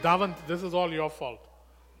Davant, this is all your fault.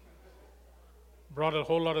 Brought a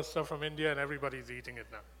whole lot of stuff from India and everybody's eating it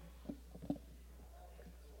now.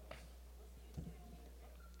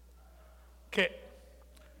 Okay,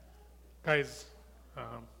 guys.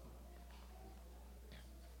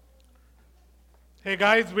 Hey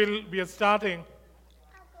guys, we are starting.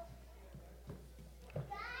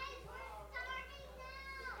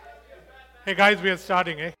 Hey guys, we are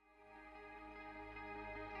starting, eh?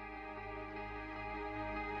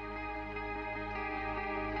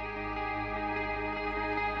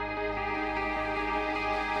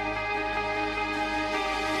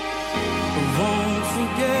 Won't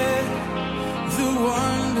forget the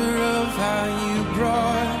wonder of how you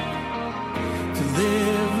brought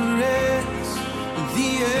deliverance, the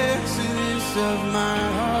exodus of my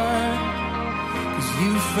heart. 'Cause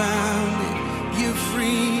you found it, you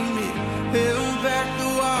freed me, held back the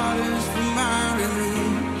waters from my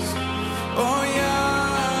release. Oh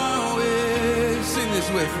Yahweh, sing this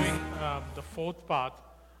with me. The fourth part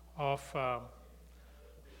of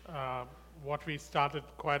what we started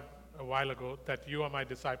quite a while ago, that you are my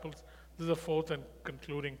disciples. This is the fourth and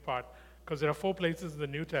concluding part, because there are 4 places in the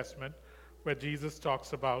New Testament where Jesus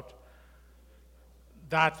talks about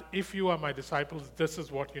that if you are my disciples, this is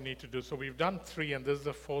what you need to do. So we've done 3, and this is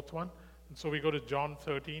the 4th one. And so we go to John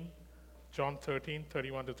 13,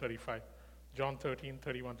 31 to 35. John 13,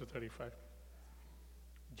 31 to 35.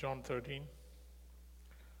 John 13,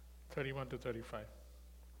 31 to 35.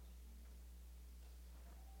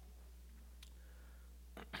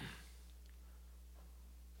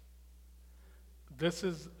 This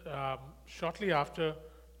is shortly after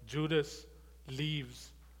Judas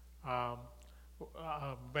leaves,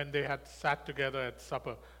 when they had sat together at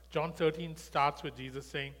supper. John 13 starts with Jesus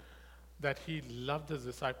saying that he loved his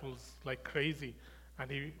disciples like crazy,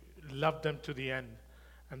 and he loved them to the end.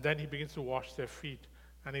 And then he begins to wash their feet.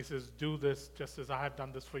 And he says, do this just as I have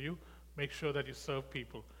done this for you. Make sure that you serve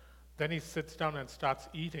people. Then he sits down and starts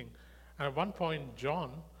eating. And at one point,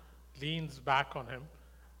 John leans back on him,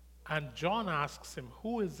 and John asks him,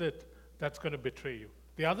 who is it that's going to betray you?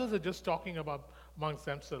 The others are just talking about amongst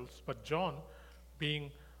themselves, but John,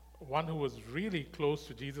 being one who was really close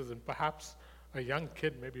to Jesus and perhaps a young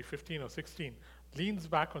kid, maybe 15 or 16, leans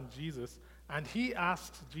back on Jesus, and he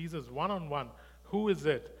asks Jesus one-on-one, who is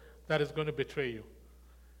it that is going to betray you?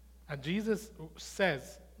 And Jesus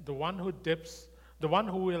says, the one who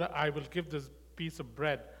I will give this piece of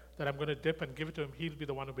bread that I'm going to dip and give it to him, he'll be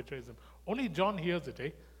the one who betrays him. Only John hears it,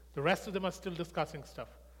 eh? The rest of them are still discussing stuff.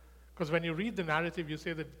 Because when you read the narrative, you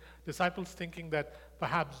say that disciples thinking that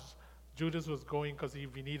perhaps Judas was going because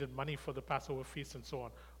we needed money for the Passover feast and so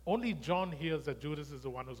on. Only John hears that Judas is the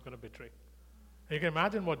one who's going to betray. And you can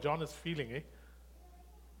imagine what John is feeling, eh?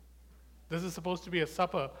 This is supposed to be a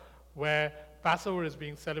supper where Passover is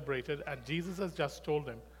being celebrated, and Jesus has just told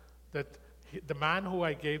him that the man who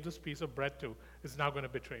I gave this piece of bread to is now going to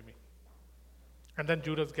betray me. And then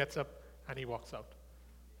Judas gets up and he walks out.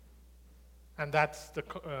 And that's the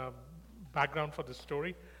background for the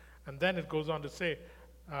story. And then it goes on to say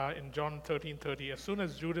in John 13:30, as soon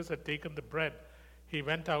as Judas had taken the bread, he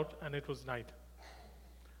went out and it was night.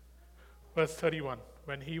 Verse 31,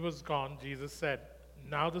 when he was gone, Jesus said,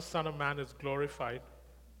 now the Son of Man is glorified,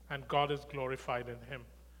 and God is glorified in him.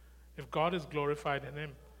 If God is glorified in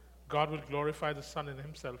him, God will glorify the Son in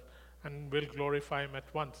himself and will glorify him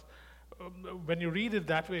at once. When you read it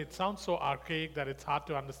that way, it sounds so archaic that it's hard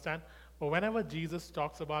to understand. But whenever Jesus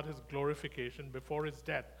talks about his glorification before his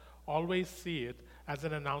death, always see it as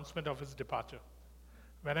an announcement of his departure.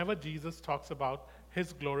 Whenever Jesus talks about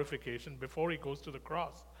his glorification before he goes to the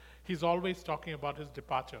cross, he's always talking about his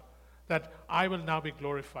departure, that I will now be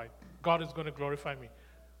glorified. God is going to glorify me.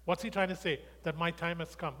 What's he trying to say? That my time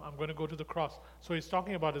has come. I'm going to go to the cross. So he's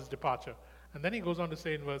talking about his departure. And then he goes on to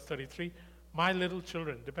say in verse 33, my little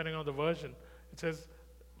children, depending on the version, it says,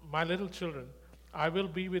 my little children, I will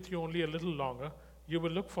be with you only a little longer. You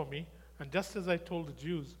will look for me. And just as I told the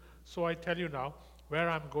Jews, so I tell you now, where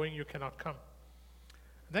I'm going, you cannot come.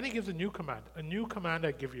 And then he gives a new command. A new command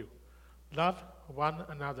I give you. Love one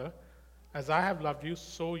another. As I have loved you,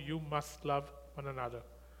 so you must love one another.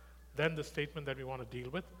 Then the statement that we want to deal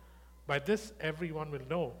with. By this, everyone will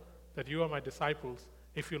know that you are my disciples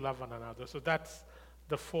if you love one another. So that's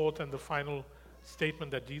the fourth and the final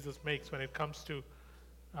statement that Jesus makes when it comes to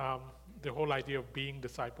the whole idea of being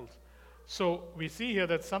disciples. So we see here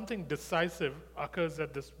that something decisive occurs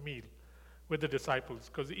at this meal with the disciples,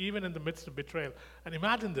 because even in the midst of betrayal, and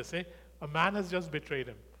imagine this, a man has just betrayed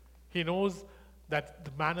him. He knows that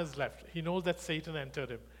the man has left. He knows that Satan entered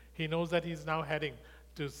him. He knows that he's now heading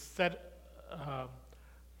to set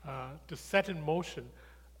in motion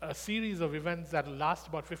a series of events that will last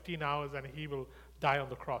about 15 hours and he will die on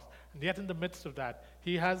the cross. And yet in the midst of that,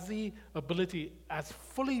 he has the ability as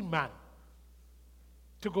fully man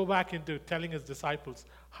to go back into telling his disciples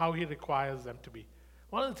how he requires them to be.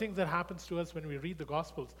 One of the things that happens to us when we read the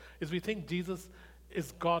Gospels is we think Jesus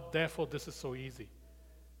is God, therefore this is so easy.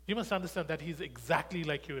 You must understand that he's exactly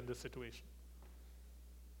like you in this situation.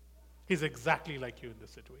 He's exactly like you in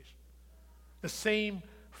this situation. The same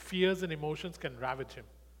fears and emotions can ravage him.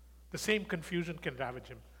 The same confusion can ravage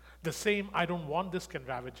him. The same I don't want this can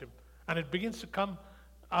ravage him. And it begins to come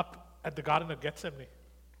up at the Garden of Gethsemane.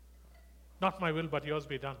 Not my will, but yours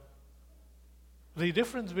be done. The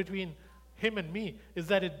difference between him and me is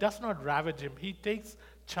that it does not ravage him. He takes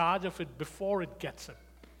charge of it before it gets him.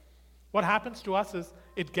 What happens to us is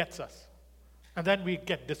it gets us. And then we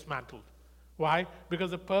get dismantled. Why?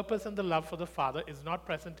 Because the purpose and the love for the Father is not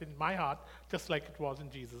present in my heart, just like it was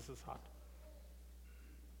in Jesus' heart.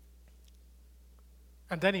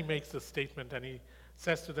 And then he makes this statement and he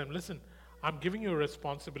says to them, listen, I'm giving you a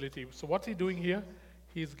responsibility. So what's he doing here?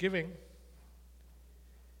 He's giving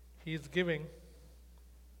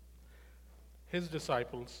his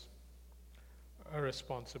disciples a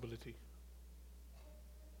responsibility.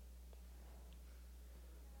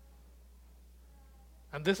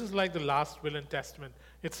 And this is like the last will and testament.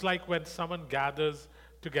 It's like when someone gathers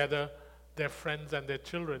together their friends and their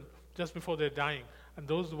children just before they're dying. And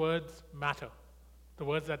those words matter. The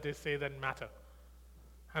words that they say then matter.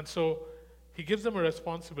 And so he gives them a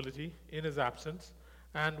responsibility in his absence.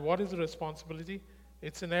 And what is the responsibility?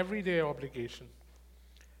 It's an everyday obligation.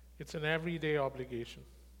 It's an everyday obligation.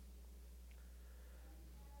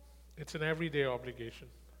 It's an everyday obligation.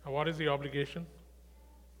 And what is the obligation?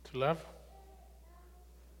 To love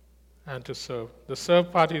and to serve. The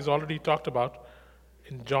serve part he's already talked about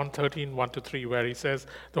in John 13, 1-3, where he says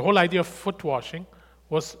the whole idea of foot washing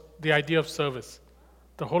was the idea of service.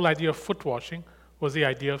 The whole idea of foot washing was the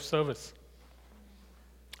idea of service.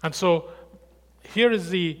 And so here is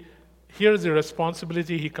the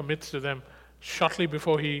responsibility he commits to them shortly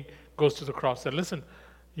before he goes to the cross. That listen,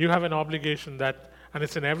 you have an obligation and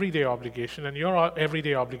it's an everyday obligation, and your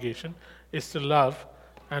everyday obligation is to love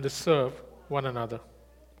and to serve one another.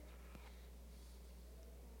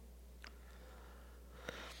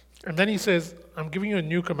 And then he says, I'm giving you a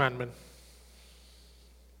new commandment.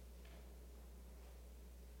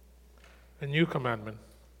 A new commandment.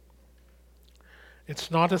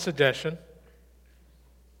 It's not a suggestion.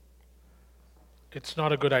 It's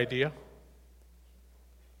not a good idea.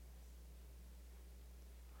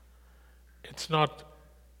 It's not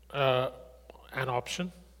an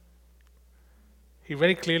option. He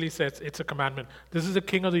very clearly says it's a commandment. This is the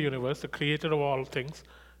King of the universe, the creator of all things,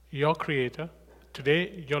 your creator,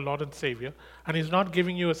 today your Lord and Savior. And he's not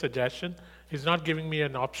giving you a suggestion. He's not giving me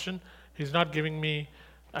an option. He's not giving me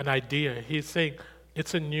an idea. He's saying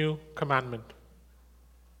it's a new commandment.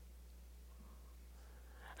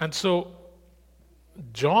 And so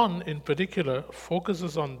John in particular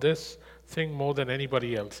focuses on this thing more than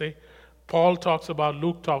anybody else. Paul talks about,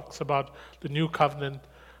 Luke talks about the new covenant,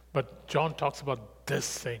 but John talks about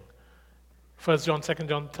this thing. 1 John, 2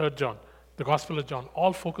 John, 3 John, the Gospel of John,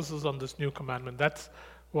 all focuses on this new commandment. That's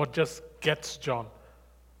what just gets John.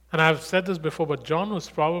 And I've said this before, but John was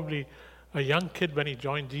probably a young kid when he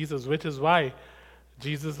joined Jesus, which is why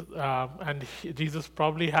Jesus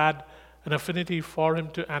probably had an affinity for him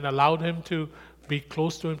and allowed him to be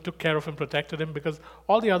close to him, took care of him, protected him, because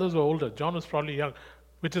all the others were older. John was probably young,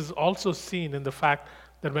 which is also seen in the fact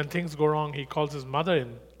that when things go wrong, he calls his mother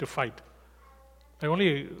in to fight. Like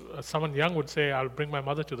only someone young would say, I'll bring my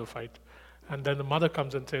mother to the fight. And then the mother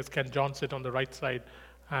comes and says, can John sit on the right side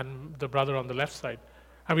and the brother on the left side?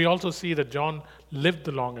 And we also see that John lived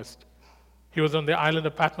the longest. He was on the island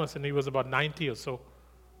of Patmos and he was about 90 or so.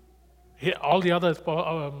 All the other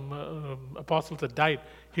apostles had died.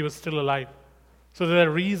 He was still alive. So there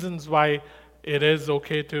are reasons why it is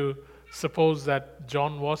okay to suppose that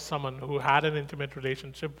John was someone who had an intimate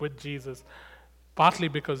relationship with Jesus, partly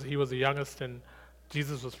because he was the youngest and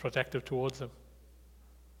Jesus was protective towards him.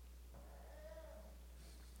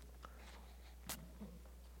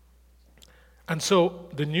 And so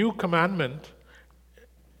the new commandment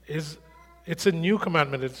it's a new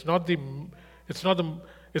commandment. It's not the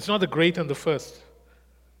great and the first.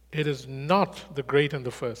 It is not the great and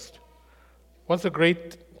the first. What's the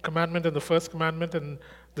great commandment and the first commandment and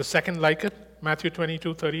the second like it? Matthew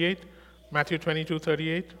 22:38. Matthew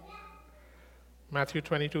 22:38. Matthew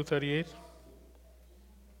 22:38.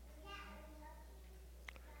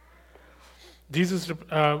 Jesus,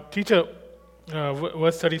 teacher,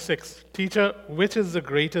 verse 36. Teacher, which is the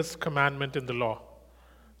greatest commandment in the law?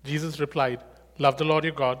 Jesus replied, love the Lord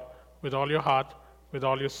your God with all your heart, with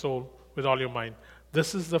all your soul, with all your mind.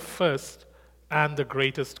 This is the first and the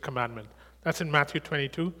greatest commandment. That's in Matthew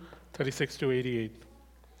 22, 36 to 88.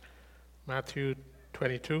 Matthew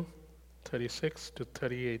 22, 36 to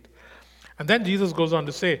 38. And then Jesus goes on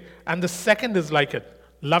to say, and the second is like it,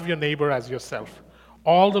 love your neighbor as yourself.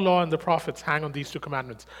 All the law and the prophets hang on these two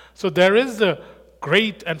commandments. So there is the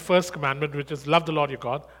great and first commandment, which is love the Lord your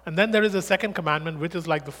God. And then there is a second commandment, which is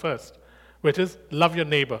like the first, which is love your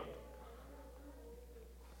neighbor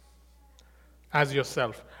as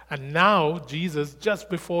yourself. And now Jesus, just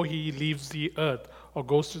before he leaves the earth or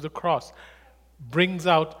goes to the cross, brings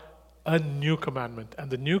out a new commandment. And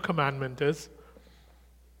the new commandment is,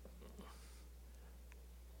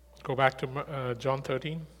 go back to John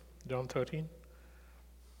 13,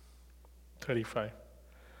 35.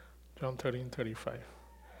 John 13, 35.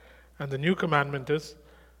 And the new commandment is,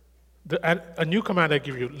 a new command I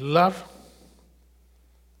give you, love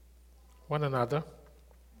one another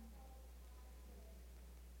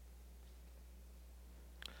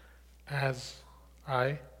as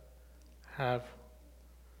I have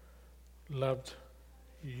loved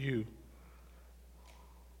you.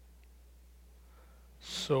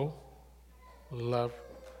 So love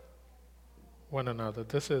one another.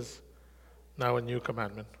 This is now a new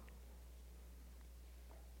commandment.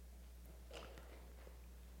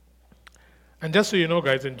 And just so you know,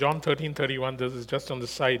 guys, in John 13:31, this is just on the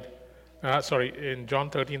side. In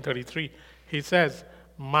John 13:33, he says,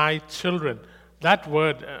 "My children." That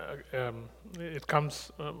word, it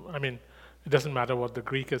comes. It doesn't matter what the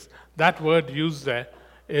Greek is. That word used there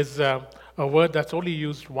is a word that's only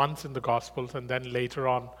used once in the Gospels, and then later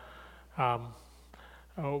on,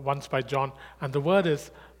 once by John. And the word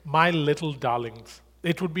is "my little darlings."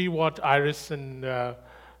 It would be what Iris and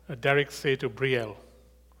Derek say to Brielle.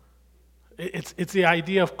 It's the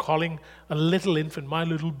idea of calling a little infant, my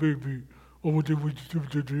little baby, or whatever,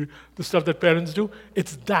 the stuff that parents do.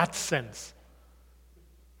 It's that sense.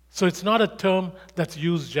 So it's not a term that's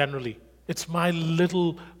used generally. It's my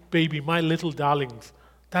little baby, my little darlings.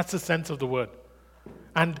 That's the sense of the word.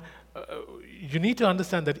 And you need to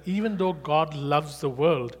understand that even though God loves the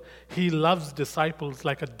world, he loves disciples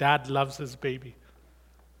like a dad loves his baby.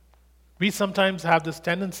 We sometimes have this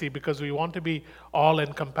tendency, because we want to be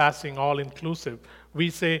all-encompassing, all-inclusive.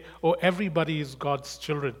 We say, oh, everybody is God's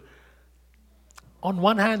children. On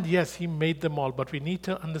one hand, yes, he made them all, but we need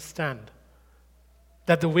to understand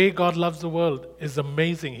that the way God loves the world is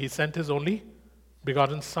amazing. He sent his only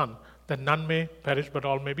begotten Son, that none may perish, but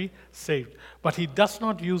all may be saved. But he does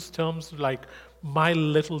not use terms like my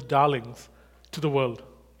little darlings to the world.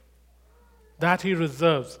 That he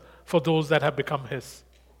reserves for those that have become his.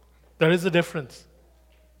 There is a difference.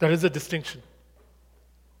 There is a distinction.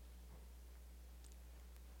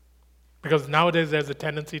 Because nowadays there's a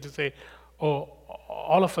tendency to say, oh,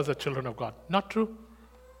 all of us are children of God. Not true.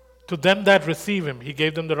 To them that receive him, he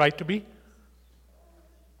gave them the right to be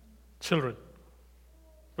children.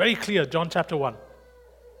 Very clear, John chapter 1.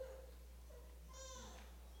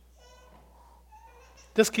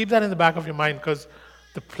 Just keep that in the back of your mind, because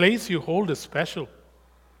the place you hold is special.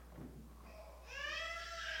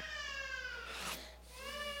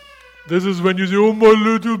 This is when you say, oh, my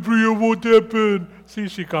little Bria, what happened? See,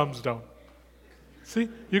 she calms down. See,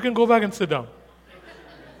 you can go back and sit down.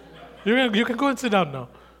 You can go and sit down now.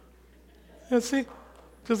 Yeah, see,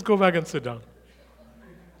 just go back and sit down.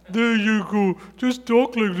 There you go. Just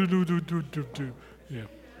talk like do. Yeah.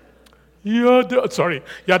 Yeah, sorry.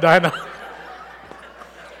 Yeah, Diana.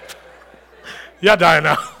 Yeah,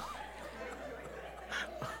 Diana.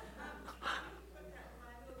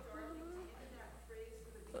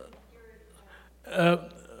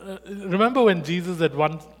 Remember when Jesus at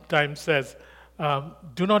one time says,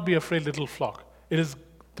 do not be afraid, little flock. It is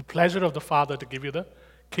the pleasure of the Father to give you the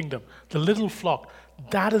kingdom. The little flock,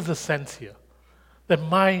 that is the sense here. That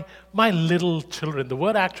my little children, the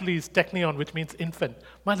word actually is teknion, which means infant.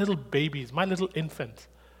 My little babies, my little infants.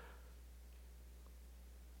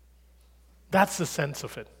 That's the sense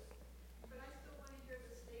of it. But I still want to hear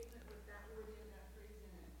the statement with that word in that phrase in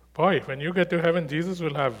it. Boy, when you get to heaven, Jesus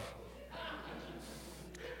will have...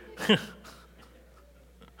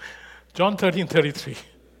 John 13:33.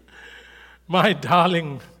 My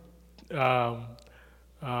darling,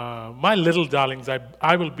 my little darlings,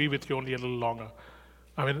 I will be with you only a little longer.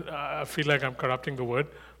 I feel like I'm corrupting the word,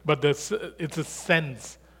 but it's a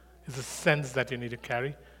sense. It's a sense that you need to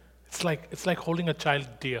carry. It's like holding a child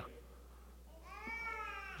dear,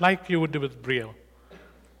 like you would do with Brielle.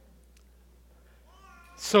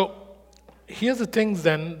 So here's the things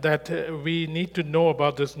then that we need to know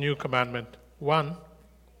about this new commandment. One,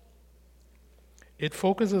 it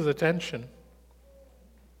focuses attention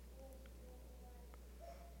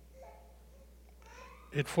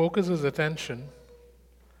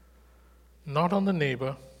not on the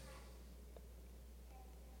neighbor,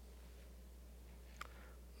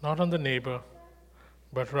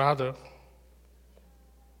 but rather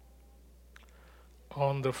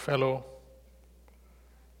on the fellow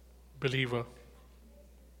believer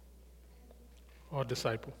or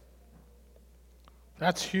disciple.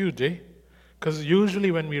 That's huge, eh? Because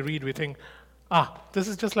usually when we read, we think, this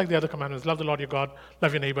is just like the other commandments. Love the Lord your God,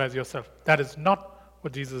 love your neighbor as yourself. That is not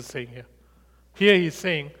what Jesus is saying here. Here he's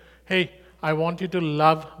saying, hey, I want you to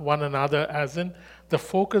love one another, as in the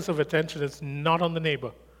focus of attention is not on the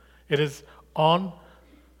neighbor. It is on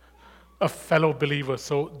a fellow believer.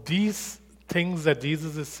 So these things that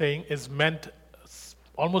Jesus is saying is meant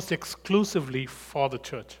almost exclusively for the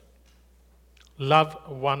church. Love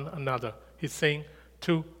one another. He's saying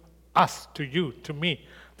to us, to you, to me,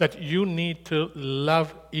 that you need to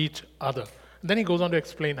love each other. And then he goes on to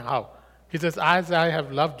explain how. He says, as I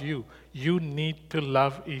have loved you, you need to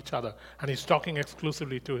love each other. And he's talking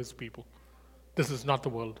exclusively to his people. This is not the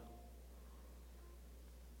world.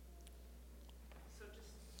 So just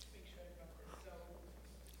to make sure I got this,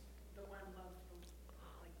 so the one love,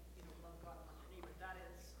 love God and love your neighbor, that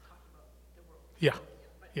is talking about the world. Yeah,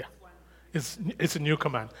 But yeah. it's one. It's a new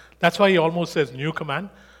command. That's why he almost says new command.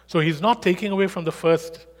 So he's not taking away from the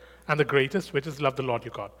first and the greatest, which is love the Lord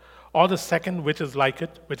your God, or the second, which is like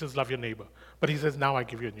it, which is love your neighbor. But he says, now I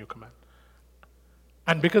give you a new command.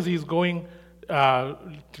 And because he's going to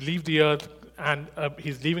leave the earth and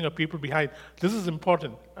he's leaving a people behind, this is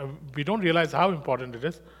important. We don't realize how important it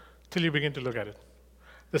is till you begin to look at it.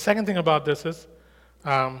 The second thing about this is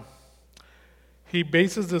he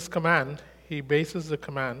bases the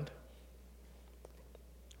command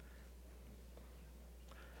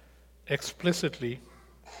explicitly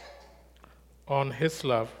on his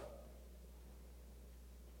love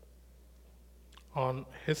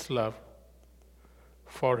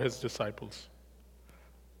for his disciples.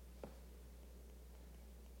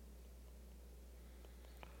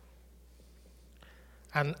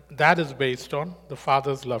 And that is based on the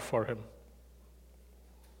Father's love for him.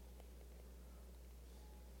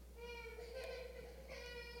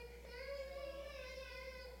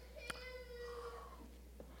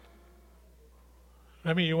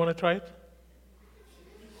 Remy, you want to try it?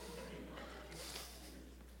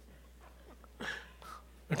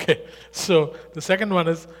 Okay, so the second one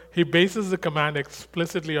is he bases the command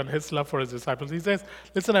explicitly on his love for his disciples. He says,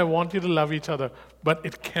 listen, I want you to love each other, but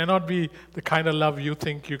it cannot be the kind of love you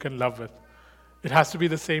think you can love with. It has to be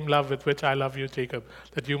the same love with which I love you, Jacob,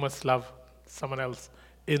 that you must love someone else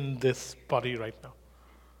in this body right now.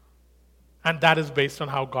 And that is based on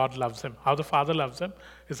how God loves him. How the Father loves him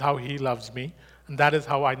is how he loves me, and that is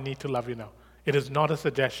how I need to love you now. It is not a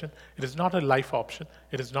suggestion. It is not a life option.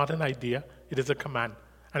 It is not an idea. It is a command.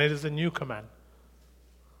 And it is a new command.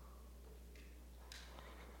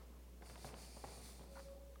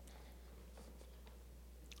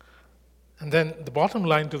 And then the bottom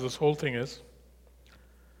line to this whole thing is,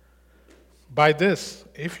 by this,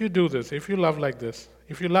 if you do this, if you love like this,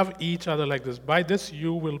 if you love each other like this, by this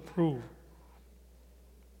you will prove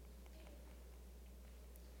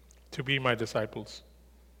to be my disciples.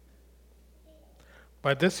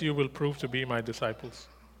 By this you will prove to be my disciples.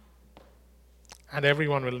 And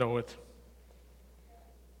everyone will know it.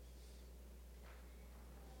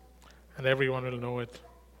 And everyone will know it.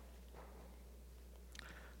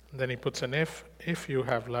 And then he puts an if you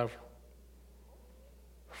have love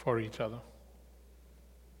for each other.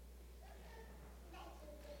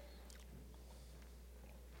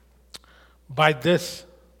 By this,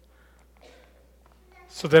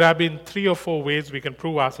 so there have been 3 or 4 ways we can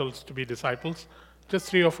prove ourselves to be disciples. Just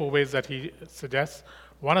 3 or 4 ways that he suggests.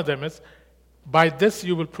 One of them is, by this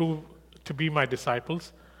you will prove to be my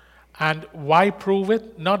disciples. And why prove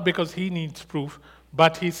it? Not because he needs proof,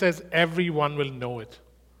 but he says everyone will know it.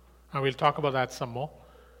 And we'll talk about that some more.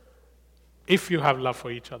 If you have love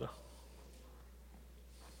for each other.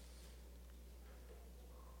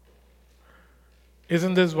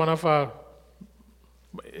 Isn't this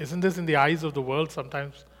in the eyes of the world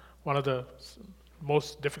sometimes one of the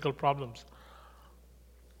most difficult problems?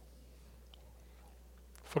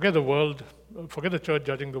 Forget the world, forget the church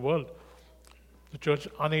judging the world. The church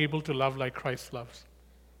unable to love like Christ loves.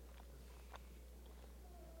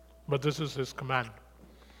 But this is his command.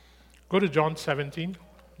 Go to John 17,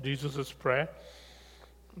 Jesus' prayer.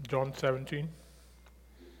 John 17.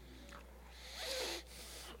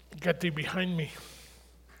 Get thee behind me.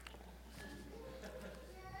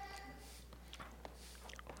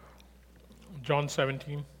 John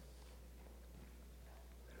 17,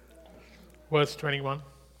 verse 21.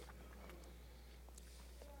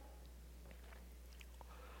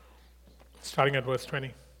 Starting at verse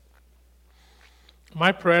 20.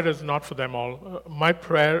 My prayer is not for them all. My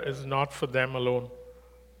prayer is not for them alone.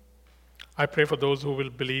 I pray for those who will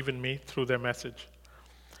believe in me through their message,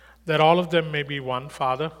 that all of them may be one,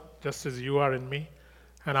 Father, just as you are in me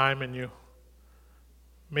and I am in you.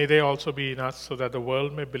 May they also be in us, so that the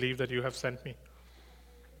world may believe that you have sent me.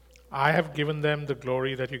 I have given them the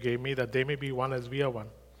glory that you gave me, that they may be one as we are one.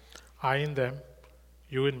 I in them,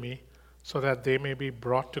 you in me, so that they may be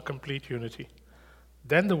brought to complete unity.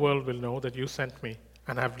 Then the world will know that you sent me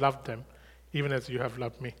and have loved them, even as you have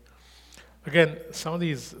loved me. Again, some of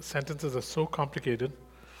these sentences are so complicated,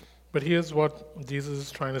 but here's what Jesus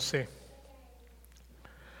is trying to say.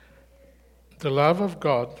 The love of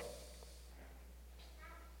God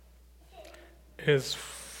is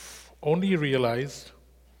only realized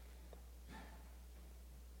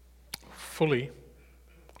fully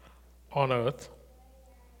on earth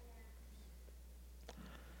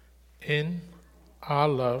in our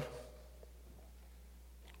love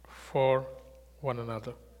for one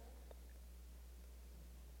another.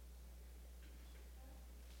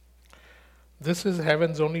 This is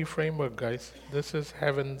heaven's only framework, guys. This is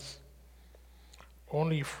heaven's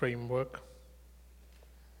only framework.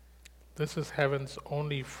 This is heaven's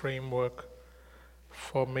only framework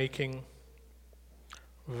for making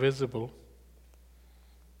visible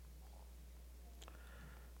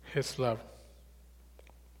His love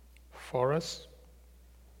for us,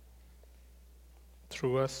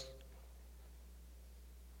 through us,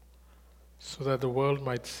 so that the world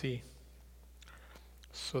might see.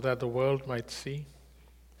 So that the world might see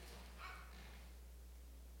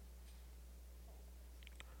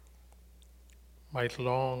might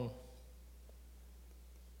long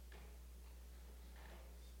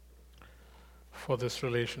for this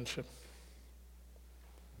relationship.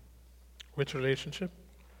 Which relationship?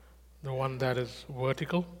 The one that is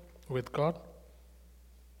vertical with God.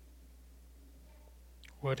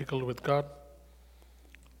 Vertical with God,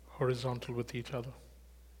 horizontal with each other.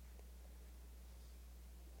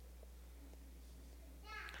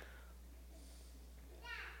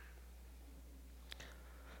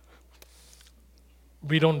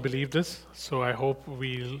 We don't believe this, so I hope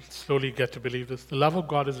we'll slowly get to believe this. The love of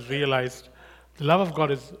God is realized. The love of God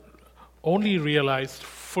is only realized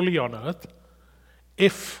fully on earth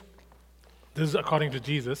if, this is according to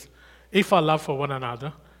Jesus, if our love for one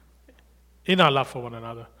another, in our love for one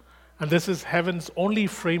another. And this is heaven's only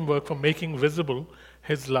framework for making visible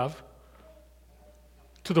His love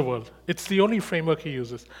to the world. It's the only framework He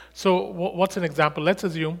uses. So what's an example? Let's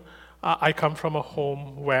assume I come from a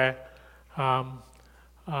home where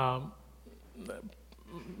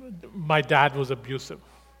my dad was abusive.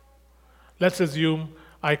 Let's assume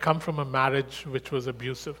I come from a marriage which was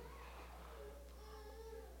abusive.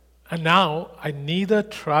 And now I neither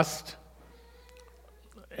trust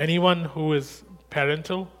anyone who is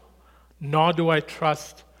parental, nor do I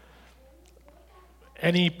trust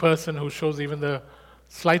any person who shows even the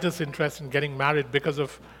slightest interest in getting married because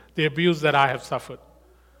of the abuse that I have suffered.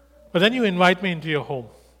 But then you invite me into your home.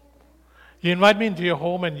 You invite me into your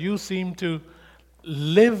home and you seem to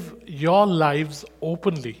live your lives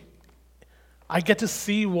openly. I get to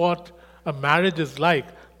see what a marriage is like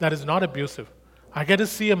that is not abusive. I get to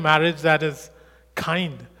see a marriage that is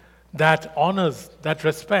kind, that honors, that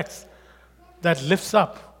respects, that lifts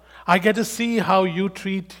up. I get to see how you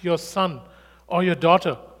treat your son or your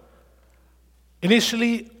daughter.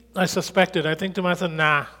 Initially, I suspected. I think to myself,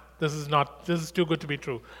 nah, this is too good to be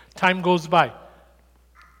true. Time goes by.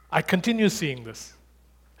 I continue seeing this.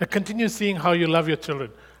 I continue seeing how you love your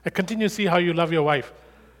children. I continue to see how you love your wife.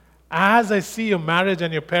 As I see your marriage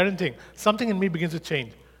and your parenting, something in me begins to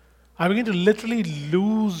change. I begin to literally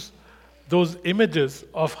lose those images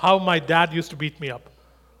of how my dad used to beat me up.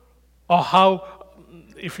 Or how,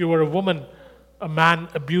 if you were a woman, a man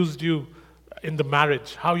abused you in the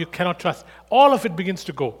marriage, how you cannot trust. All of it begins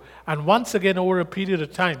to go. And once again, over a period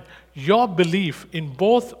of time, your belief in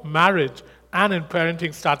both marriage and in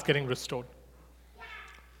parenting starts getting restored.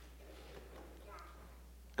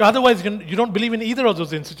 Otherwise, you don't believe in either of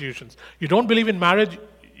those institutions. You don't believe in marriage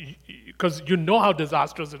because you know how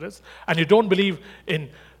disastrous it is, and you don't believe in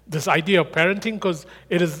this idea of parenting because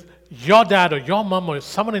it is your dad or your mom or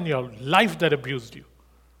someone in your life that abused you.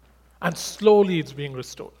 And slowly it's being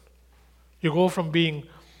restored. You go from being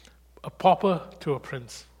a pauper to a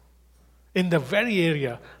prince in the very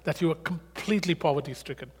area that you were completely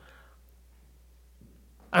poverty-stricken.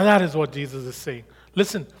 And that is what Jesus is saying.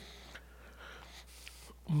 Listen,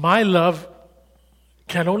 my love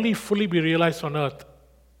can only fully be realized on earth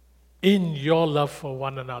in your love for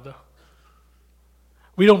one another.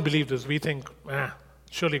 We don't believe this. We think,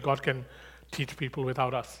 surely God can teach people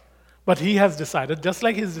without us. But He has decided, just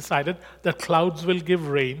like He's decided that clouds will give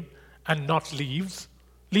rain and not leaves.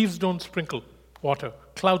 Leaves don't sprinkle water.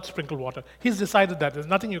 Clouds sprinkle water. He's decided that. There's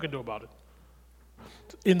nothing you can do about it.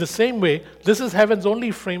 In the same way, this is heaven's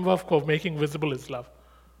only framework for making visible His love.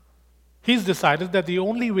 He's decided that the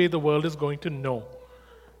only way the world is going to know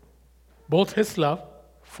both His love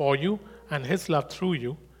for you and His love through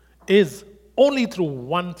you is only through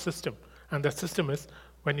one system. And that system is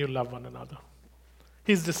when you love one another.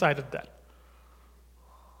 He's decided that.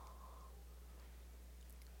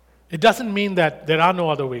 It doesn't mean that there are no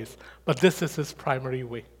other ways, but this is His primary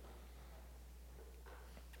way.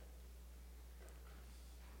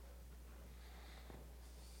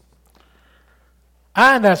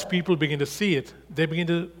 And as people begin to see it, they begin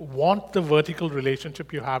to want the vertical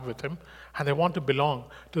relationship you have with Him, and they want to belong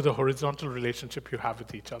to the horizontal relationship you have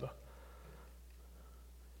with each other.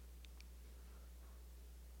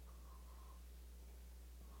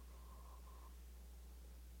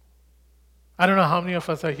 I don't know how many of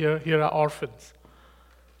us are here are orphans.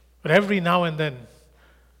 But every now and then,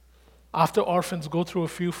 after orphans go through a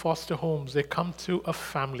few foster homes, they come to a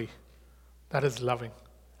family that is loving.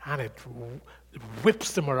 And it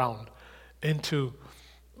whips them around into,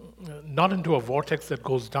 not into a vortex that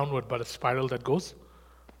goes downward, but a spiral that goes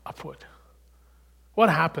upward. What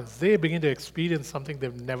happens? They begin to experience something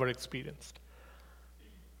they've never experienced.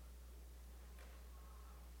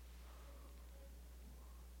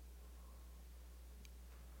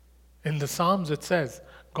 In the Psalms it says,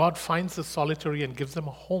 God finds the solitary and gives them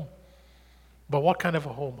a home. But what kind of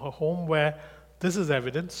a home? A home where this is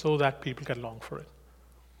evident so that people can long for it.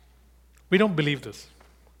 We don't believe this.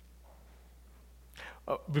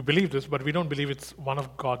 We believe this, but we don't believe it's one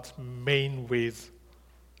of God's main ways.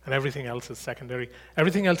 And everything else is secondary.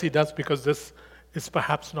 Everything else He does because this is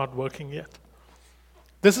perhaps not working yet.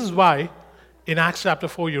 This is why in Acts chapter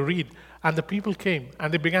 4 you read, and the people came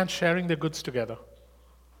and they began sharing their goods together.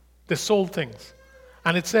 They sold things.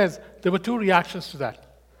 And it says there were two reactions to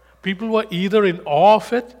that. People were either in awe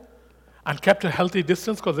of it and kept a healthy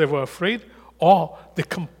distance because they were afraid, or they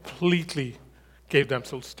completely gave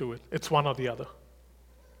themselves to it. It's one or the other.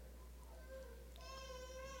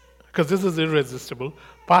 Because this is irresistible,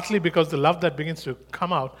 partly because the love that begins to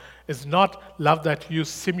come out is not love that you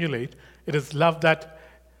simulate, it is love that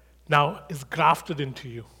now is grafted into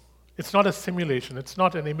you. It's not a simulation, it's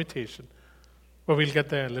not an imitation. But we'll get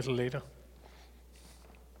there a little later.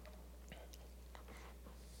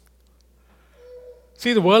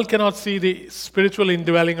 See, the world cannot see the spiritual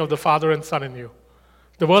indwelling of the Father and Son in you.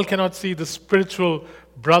 The world cannot see the spiritual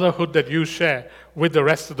brotherhood that you share with the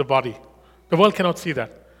rest of the body. The world cannot see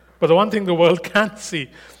that. But the one thing the world can see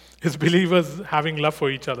is believers having love for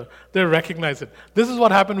each other. They recognize it. This is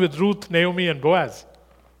what happened with Ruth, Naomi, and Boaz.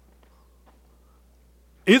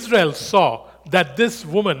 Israel saw that this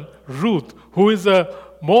woman, Ruth, who is a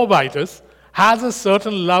Moabitess, has a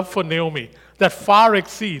certain love for Naomi that far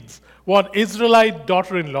exceeds what Israelite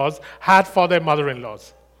daughter-in-laws had for their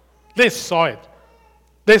mother-in-laws. They saw it.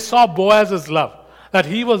 They saw Boaz's love, that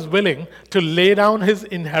he was willing to lay down his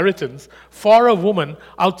inheritance for a woman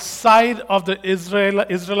outside of the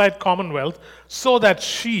Israelite commonwealth so that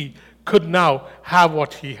she could now have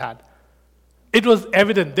what he had. It was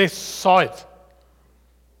evident. They saw it.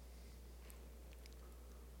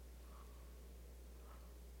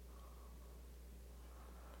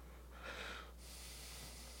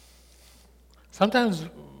 Sometimes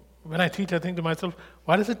when I teach, I think to myself,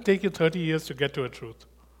 why does it take you 30 years to get to a truth?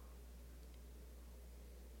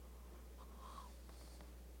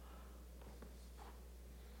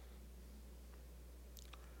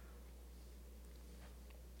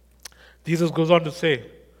 Jesus goes on to say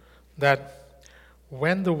that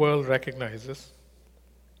when the world recognizes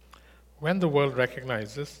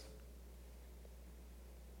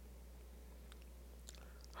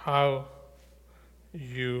how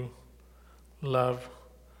you love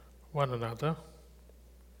one another,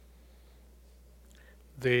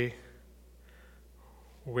 they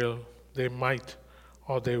might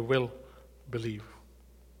or they will believe.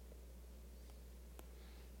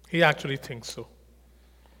 He actually thinks so.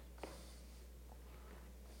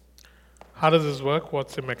 How does this work?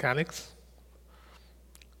 What's the mechanics?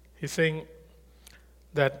 He's saying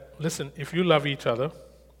that, listen, if you love each other,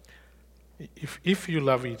 if you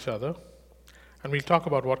love each other, and we'll talk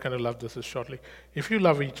about what kind of love this is shortly. If you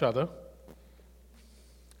love each other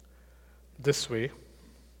this way,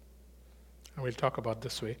 and we'll talk about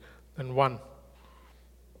this way, then one,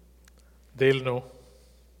 they'll know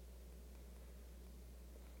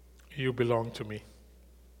you belong to me.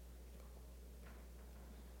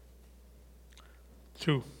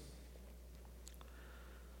 2,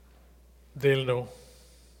 they'll know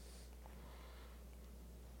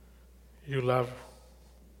you love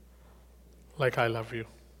like I love you.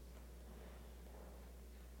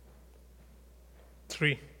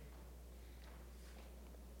 3,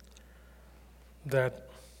 that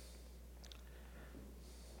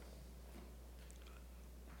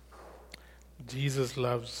Jesus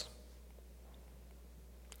loves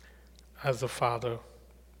as the Father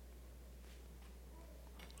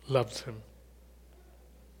loves him.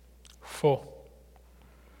 4,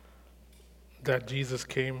 that Jesus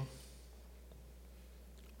came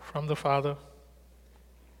from the Father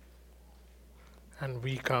and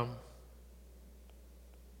we come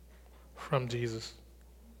from Jesus.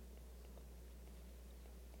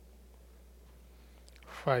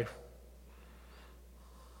 5,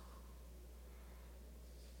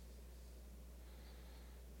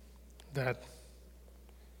 that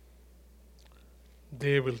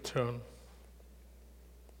they will turn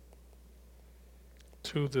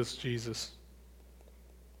to this Jesus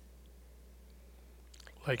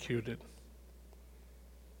like you did.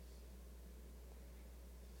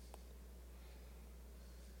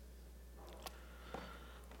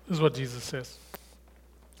 This is what Jesus says.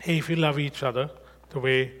 Hey, if you love each other the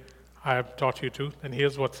way I have taught you to, then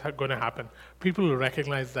here's what's going to happen. People will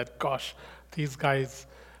recognize that, gosh, these guys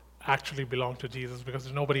actually belong to Jesus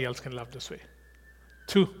because nobody else can love this way.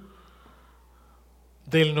 2,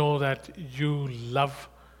 they'll know that you love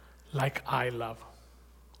like I love.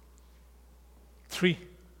 3,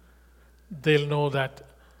 they'll know that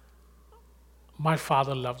my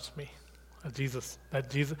Father loves me.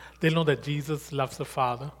 They'll know that Jesus loves the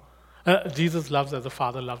Father. Jesus loves as the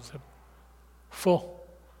Father loves him. 4,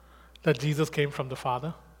 that Jesus came from the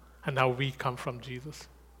Father and now we come from Jesus.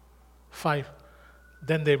 5,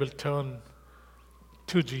 then they will turn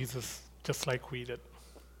to Jesus just like we did.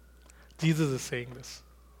 Jesus is saying this.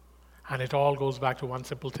 And it all goes back to one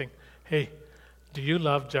simple thing. Hey, do you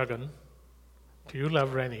love Jagan? Do you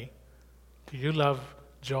love Rennie? Do you love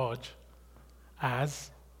George as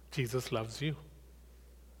Jesus loves you?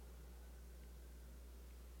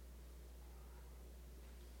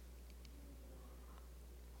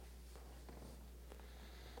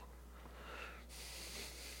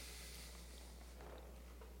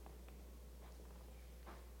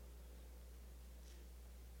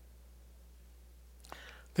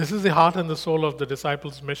 This is the heart and the soul of the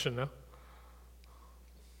disciples' mission.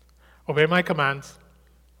 Obey my commands,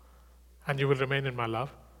 and you will remain in my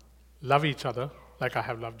love. Love each other like I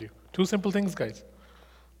have loved you. 2 simple things, guys.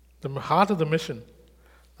 The heart of the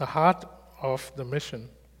mission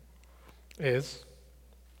is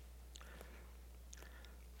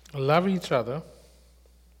love each other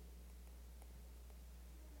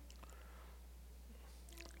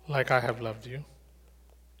like I have loved you.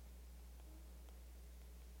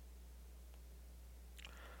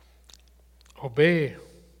 Obey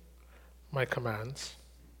my commands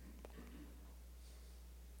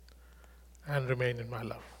and remain in my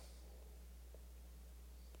love.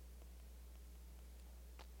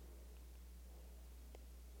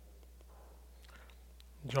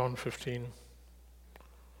 John 15:10.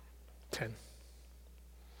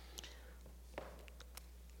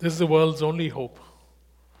 This is the world's only hope.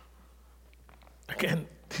 Again,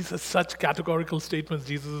 these are such categorical statements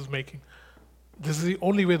Jesus is making. This is the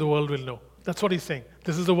only way the world will know. That's what he's saying.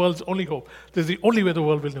 This is the world's only hope. This is the only way the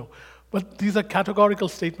world will know. But these are categorical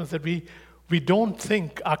statements that we don't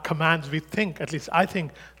think are commands. We think, at least I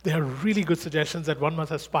think, they are really good suggestions that one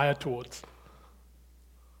must aspire towards.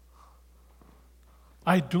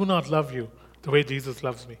 I do not love you the way Jesus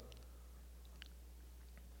loves me.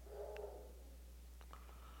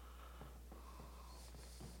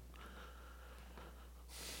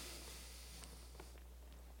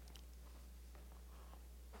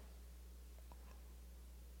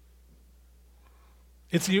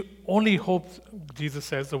 It's the only hope, Jesus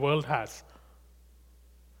says, the world has.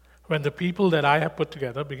 When the people that I have put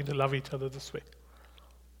together begin to love each other this way.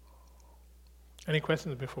 Any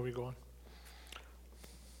questions before we go on?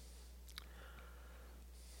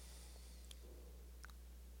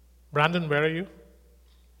 Brandon, where are you?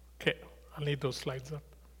 Okay, I'll need those slides up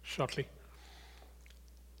shortly.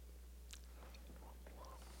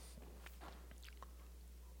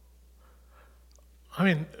 I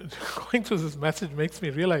mean, going through this message makes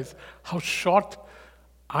me realize how short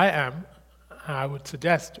I am, I would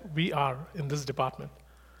suggest we are in this department.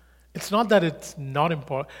 It's not that it's not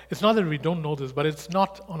important. It's not that we don't know this, but it's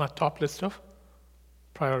not on our top list of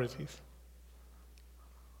priorities.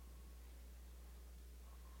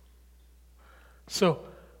 So,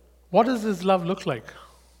 what does His love look like?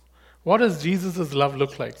 What does Jesus' love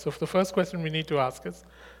look like? So, the first question we need to ask is,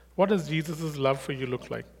 what does Jesus' love for you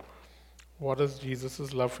look like? What does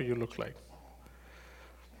Jesus' love for you look like?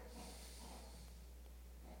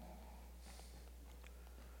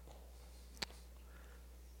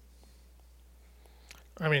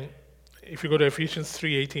 I mean, if you go to Ephesians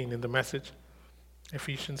 3:18 in the Message,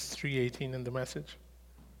 Ephesians 3:18 in the Message.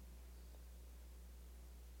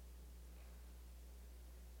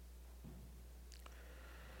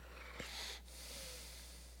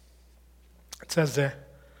 It says there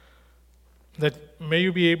that may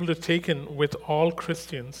you be able to take in with all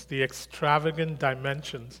Christians the extravagant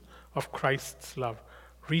dimensions of Christ's love.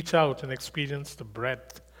 Reach out and experience the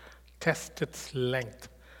breadth, test its length,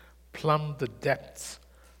 plumb the depths,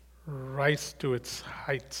 rise to its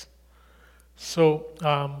heights. So,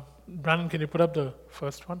 Brandon, can you put up the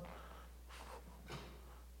first one?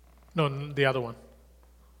 No, the other one.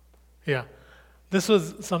 Yeah. This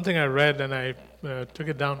was something I read and I took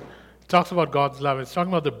it down. It talks about God's love. It's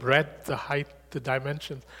talking about the breadth, the height, the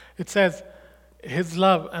dimensions. It says His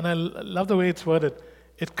love, and I love the way it's worded,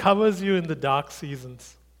 it covers you in the dark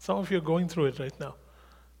seasons. Some of you are going through it right now.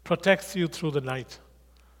 Protects you through the night.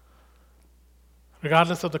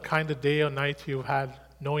 Regardless of the kind of day or night you've had,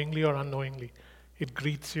 knowingly or unknowingly, it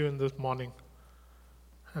greets you in the morning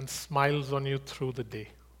and smiles on you through the day.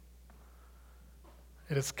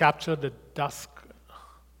 It is captured at dusk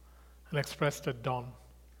and expressed at dawn.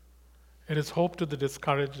 It is hope to the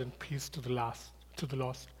discouraged and peace to the lost.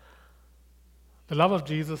 The love of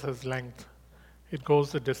Jesus has length. It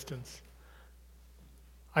goes the distance.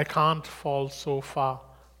 I can't fall so far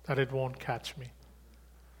that it won't catch me.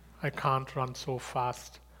 I can't run so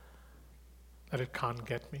fast that it can't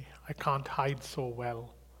get me. I can't hide so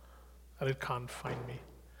well that it can't find me.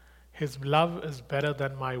 His love is better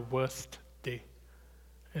than my worst day.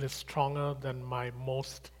 It is stronger than my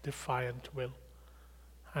most defiant will.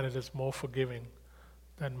 And it is more forgiving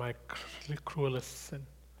than my cruelest sin.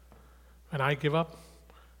 When I give up,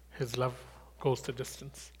 His love goes the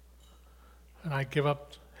distance. When I give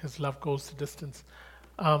up, His love goes the distance.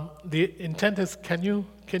 The intent is, can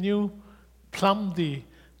you plumb the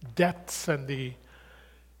depths and the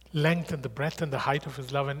length and the breadth and the height of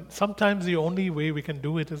His love? And sometimes the only way we can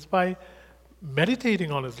do it is by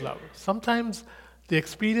meditating on His love. Sometimes the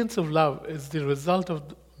experience of love is the result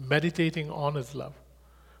of meditating on His love.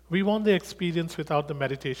 We want the experience without the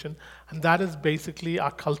meditation, and that is basically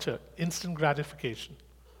our culture, instant gratification.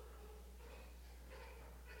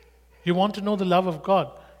 You want to know the love of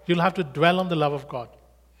God, you'll have to dwell on the love of God.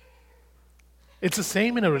 It's the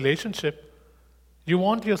same in a relationship. You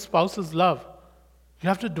want your spouse's love, you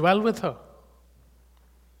have to dwell with her.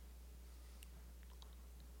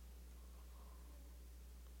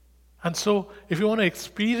 And so, if you want to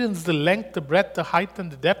experience the length, the breadth, the height,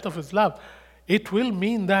 and the depth of His love, it will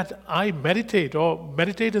mean that I meditate, or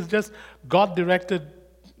meditate is just God-directed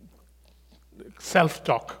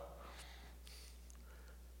self-talk.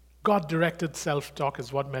 God-directed self-talk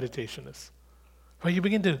is what meditation is. Where you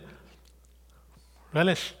begin to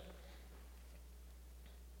relish.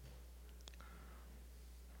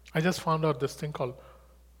 I just found out this thing called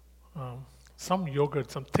some yogurt,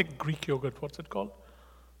 some thick Greek yogurt. What's it called?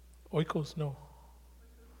 Oikos? No.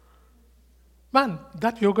 Man,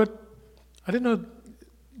 that yogurt, I didn't know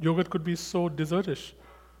yogurt could be so dessertish.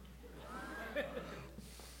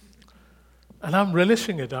 And I'm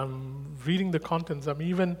relishing it. I'm reading the contents.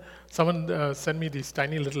 Someone sent me these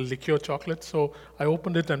tiny little liqueur chocolates, so I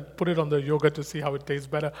opened it and put it on the yogurt to see how it tastes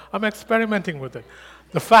better. I'm experimenting with it.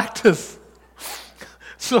 The fact is,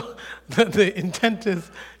 so the intent is,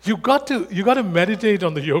 you got to meditate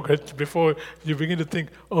on the yogurt before you begin to think,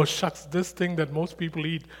 oh shucks, this thing that most people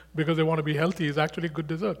eat because they want to be healthy is actually good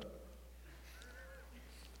dessert.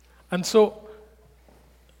 And so,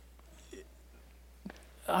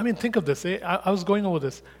 think of this. I was going over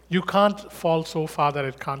this. You can't fall so far that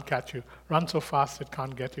it can't catch you. Run so fast it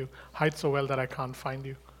can't get you. Hide so well that I can't find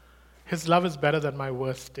you. His love is better than my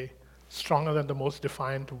worst day. Stronger than the most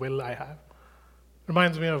defiant will I have.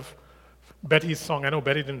 Reminds me of Betty's song. I know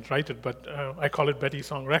Betty didn't write it, but I call it Betty's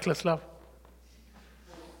song, Reckless Love.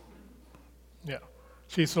 Yeah.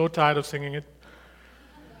 She's so tired of singing it.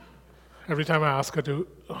 Every time I ask her to,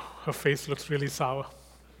 her face looks really sour.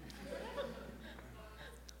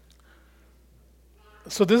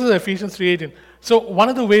 So this is Ephesians 3:18. So one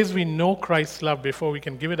of the ways we know Christ's love before we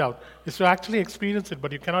can give it out is to actually experience it,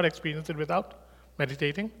 but you cannot experience it without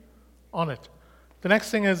meditating on it. The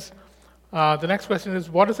next question is,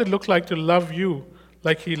 what does it look like to love you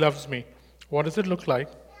like He loves me? What does it look like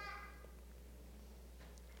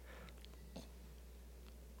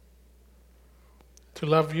to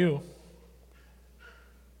love you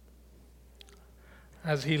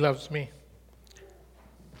as he loves me.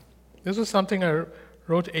 This was something I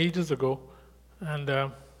wrote ages ago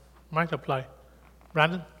and might apply.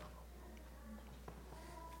 Brandon?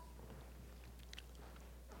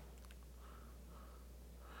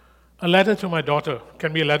 A letter to my daughter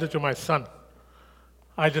can be a letter to my son.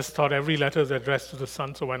 I just thought every letter is addressed to the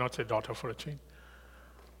son, so why not say daughter for a change?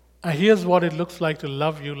 Here's what it looks like to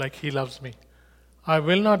love you like he loves me. I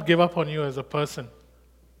will not give up on you as a person,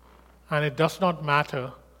 and it does not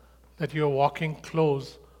matter that you are walking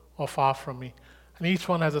close or far from me. And each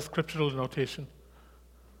one has a scriptural notation.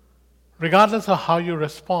 Regardless of how you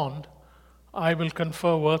respond, I will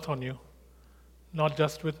confer worth on you, not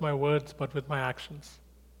just with my words, but with my actions.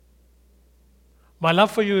 My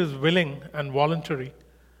love for you is willing and voluntary,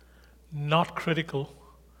 not critical,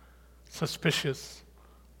 suspicious,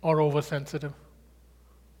 or oversensitive.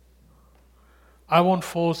 I won't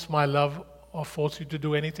force my love or force you to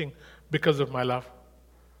do anything because of my love.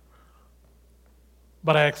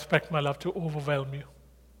 But I expect my love to overwhelm you.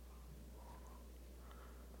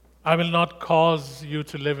 I will not cause you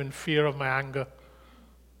to live in fear of my anger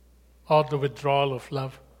or the withdrawal of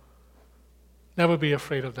love. Never be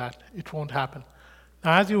afraid of that. It won't happen.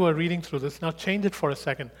 Now, as you were reading through this, now change it for a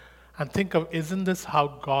second and think of, isn't this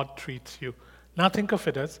how God treats you? Now think of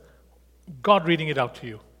it as God reading it out to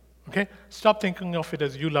you. Okay? Stop thinking of it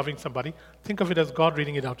as you loving somebody. Think of it as God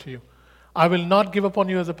reading it out to you. I will not give up on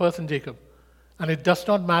you as a person, Jacob. And it does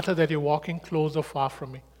not matter that you're walking close or far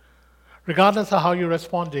from me. Regardless of how you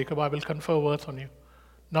respond, Jacob, I will confer worth on you.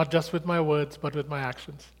 Not just with my words, but with my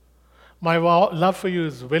actions. My love for you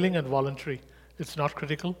is willing and voluntary. It's not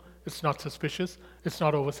critical. It's not suspicious. It's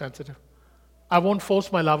not oversensitive. I won't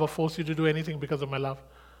force my love or force you to do anything because of my love,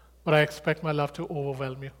 but I expect my love to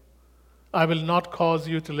overwhelm you. I will not cause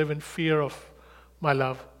you to live in fear of my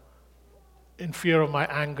love, in fear of my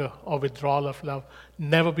anger or withdrawal of love.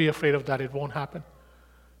 Never be afraid of that. It won't happen.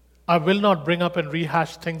 I will not bring up and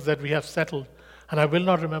rehash things that we have settled, and I will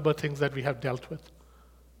not remember things that we have dealt with.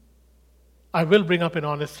 I will bring up in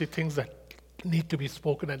honesty things that need to be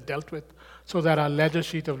spoken and dealt with so that our ledger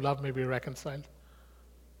sheet of love may be reconciled.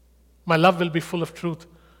 My love will be full of truth,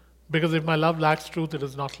 because if my love lacks truth, it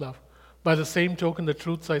is not love. By the same token, the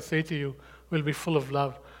truths I say to you will be full of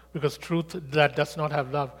love, because truth that does not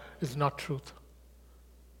have love is not truth.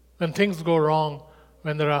 When things go wrong,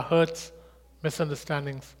 when there are hurts,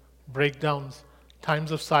 misunderstandings, breakdowns,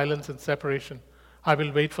 times of silence and separation, I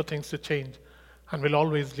will wait for things to change and will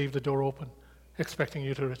always leave the door open, expecting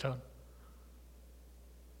you to return.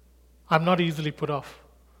 I'm not easily put off,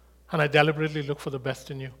 and I deliberately look for the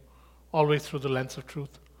best in you, always through the lens of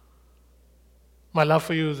truth. My love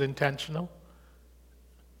for you is intentional.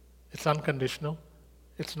 It's unconditional.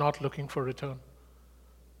 It's not looking for return.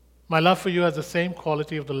 My love for you has the same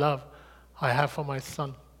quality of the love I have for my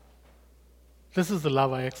son. This is the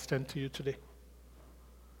love I extend to you today.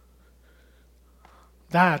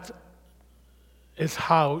 That is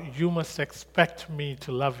how you must expect me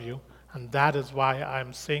to love you, and that is why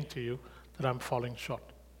I'm saying to you that I'm falling short.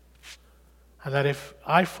 And that if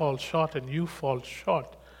I fall short and you fall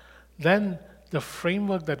short, then the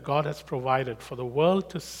framework that God has provided for the world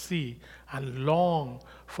to see and long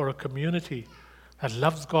for a community that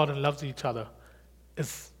loves God and loves each other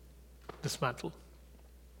is dismantled.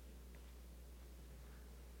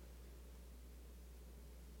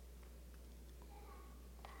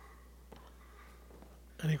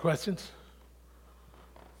 Any questions?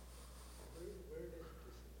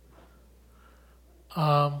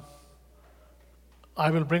 I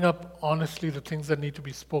will bring up honestly the things that need to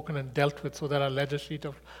be spoken and dealt with so that our ledger sheet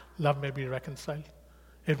of love may be reconciled.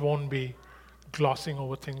 It won't be glossing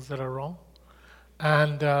over things that are wrong.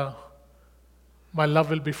 And my love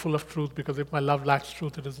will be full of truth, because if my love lacks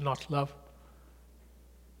truth, it is not love.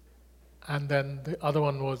 And then the other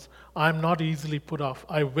one was, I'm not easily put off.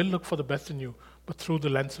 I will look for the best in you, but through the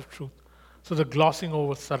lens of truth. So the glossing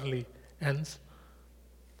over suddenly ends.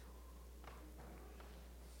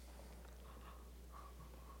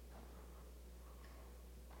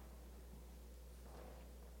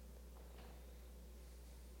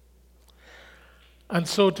 And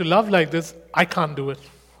so to love like this, I can't do it.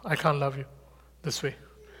 I can't love you this way.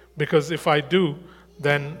 Because if I do,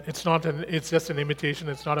 then it's just an imitation,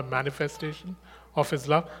 it's not a manifestation of his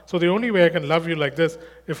love. So the only way I can love you like this,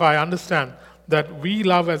 if I understand that we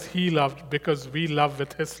love as he loved, because we love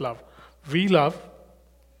with his love. We love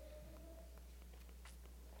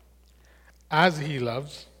as he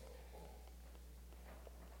loves,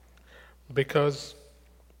 because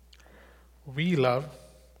we love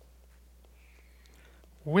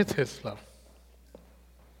with his love.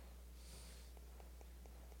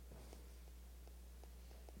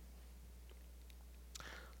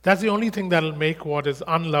 That's the only thing that'll make what is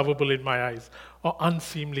unlovable in my eyes, or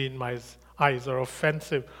unseemly in my eyes, or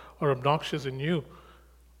offensive or obnoxious in you,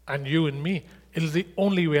 and you in me. It is the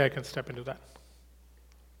only way I can step into that.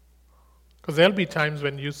 Because there'll be times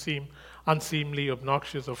when you seem unseemly,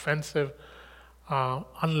 obnoxious, offensive,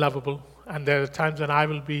 unlovable, and there are times when I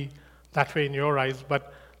will be that way in your eyes,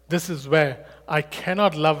 but this is where I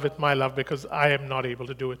cannot love with my love because I am not able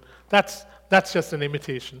to do it. That's just an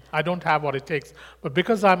imitation. I don't have what it takes. But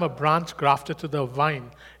because I'm a branch grafted to the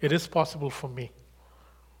vine, it is possible for me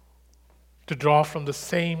to draw from the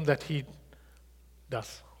same that he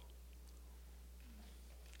does.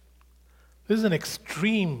 This is an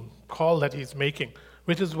extreme call that he's making,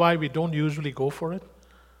 which is why we don't usually go for it.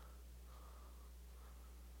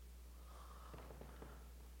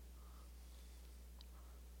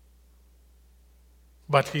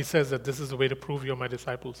 But he says that this is the way to prove you're my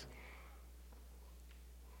disciples.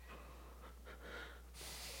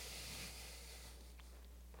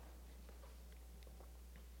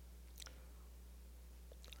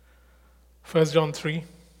 First John 3,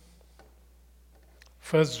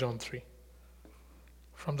 from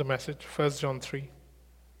the Message, 1 John 3,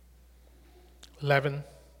 11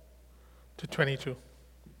 to 22.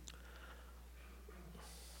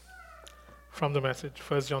 From the Message,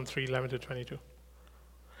 1 John 3, 11 to 22.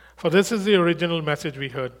 For this is the original message we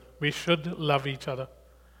heard. We should love each other.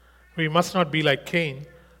 We must not be like Cain,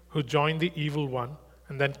 who joined the evil one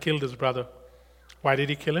and then killed his brother. Why did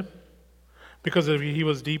he kill him? Because he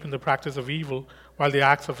was deep in the practice of evil, while the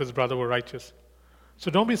acts of his brother were righteous.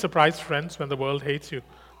 So don't be surprised, friends, when the world hates you.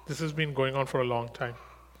 This has been going on for a long time.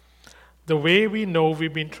 The way we know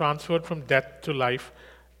we've been transferred from death to life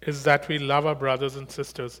is that we love our brothers and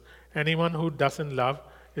sisters. Anyone who doesn't love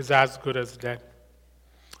is as good as dead.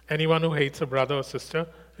 Anyone who hates a brother or sister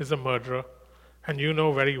is a murderer, and you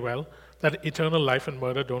know very well that eternal life and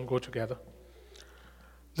murder don't go together.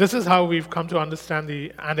 This is how we've come to understand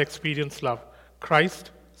and experience love.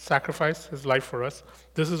 Christ sacrificed his life for us.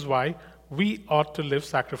 This is why we ought to live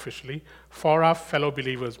sacrificially for our fellow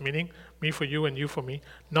believers, meaning me for you and you for me,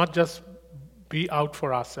 not just be out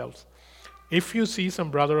for ourselves. If you see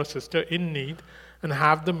some brother or sister in need and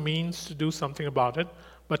have the means to do something about it,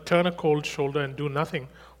 but turn a cold shoulder and do nothing,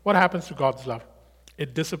 what happens to God's love?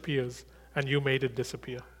 It disappears, and you made it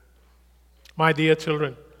disappear. My dear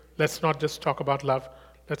children, let's not just talk about love,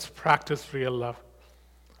 let's practice real love.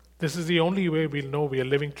 This is the only way we'll know we are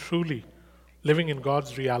living truly, living in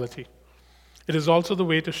God's reality. It is also the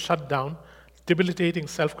way to shut down debilitating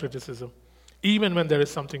self-criticism, even when there is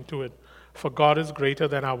something to it. For God is greater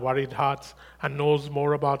than our worried hearts and knows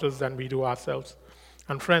more about us than we do ourselves.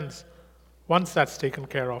 And friends, once that's taken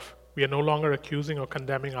care of, we are no longer accusing or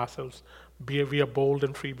condemning ourselves. We are bold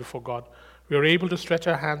and free before God. We are able to stretch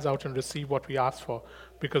our hands out and receive what we ask for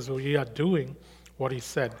because we are doing what he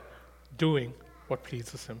said, doing what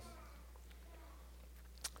pleases him.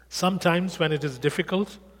 Sometimes when it is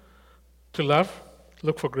difficult to love,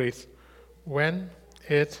 look for grace. When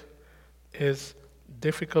it is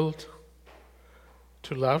difficult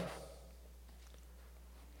to love,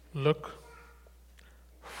 look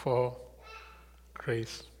for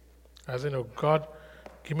grace. As in, oh God,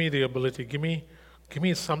 give me the ability, give me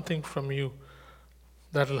something from you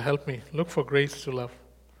that will help me. Look for grace to love.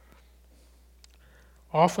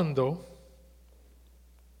 Often, though,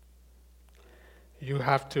 you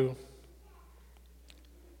have to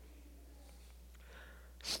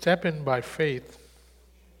step in by faith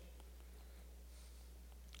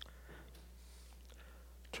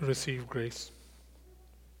to receive grace.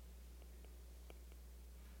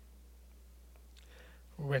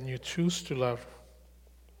 When you choose to love,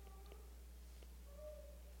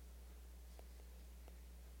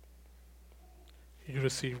 you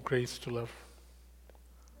receive grace to love.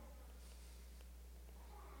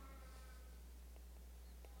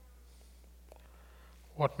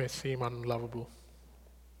 What may seem unlovable.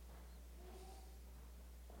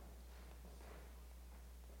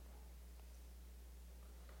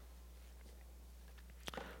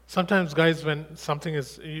 Sometimes, guys, when something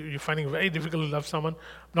is, you're finding it very difficult to love someone,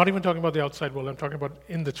 I'm not even talking about the outside world, I'm talking about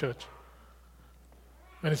in the church.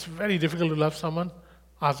 When it's very difficult to love someone,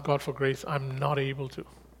 ask God for grace. I'm not able to.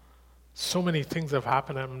 So many things have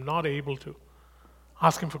happened, I'm not able to.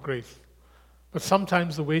 Ask him for grace. But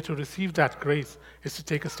sometimes the way to receive that grace is to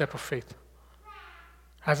take a step of faith.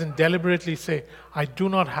 As in deliberately say, I do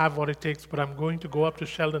not have what it takes, but I'm going to go up to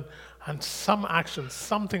Sheldon and some action,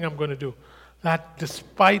 something I'm going to do, that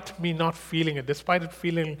despite me not feeling it, despite it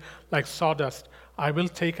feeling like sawdust, I will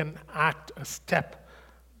take an act, a step.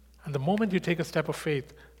 And the moment you take a step of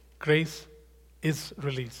faith, grace is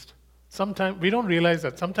released. Sometimes we don't realize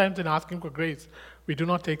that. Sometimes in asking for grace, we do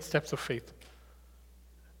not take steps of faith.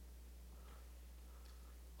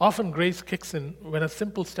 Often grace kicks in when a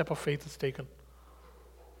simple step of faith is taken.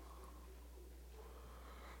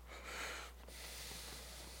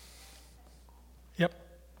 Yep.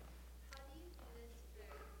 How do you do this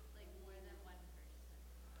for like more than one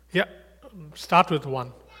person? Yeah. Start with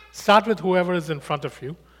one. Start with whoever is in front of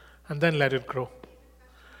you and then let it grow.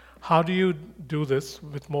 How do you do this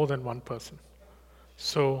with more than one person?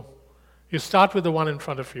 So you start with the one in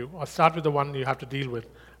front of you, or start with the one you have to deal with,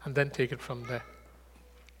 and then take it from there.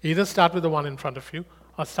 Either start with the one in front of you,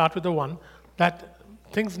 or start with the one that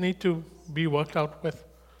things need to be worked out with.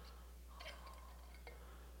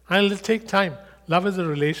 And it'll take time. Love is a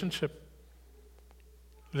relationship.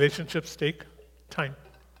 Relationships take time.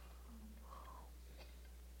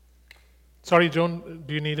 Sorry, Joan,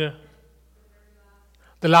 do you need a...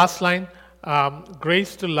 The last line,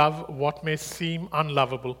 grace to love what may seem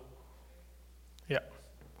unlovable. Yeah.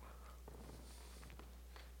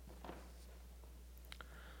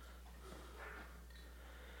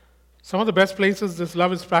 Some of the best places this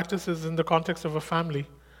love is practiced is in the context of a family,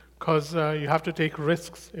 because you have to take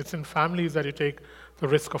risks. It's in families that you take the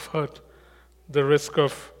risk of hurt, the risk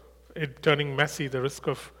of it turning messy, the risk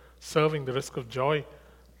of serving, the risk of joy,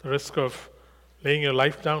 the risk of laying your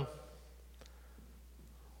life down.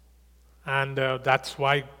 And that's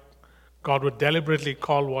why God would deliberately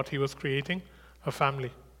call what he was creating a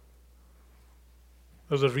family.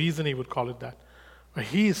 There's a reason he would call it that. But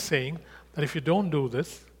he is saying that if you don't do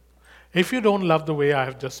this, if you don't love the way I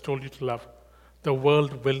have just told you to love, the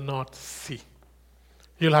world will not see.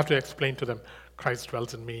 You'll have to explain to them, Christ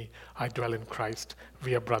dwells in me, I dwell in Christ,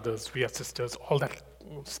 we are brothers, we are sisters, all that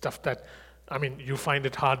stuff that, you find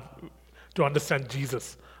it hard to understand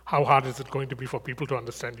Jesus. How hard is it going to be for people to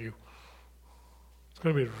understand you? It's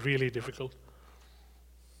going to be really difficult.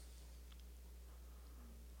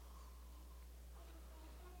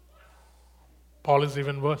 Paul is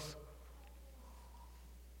even worse.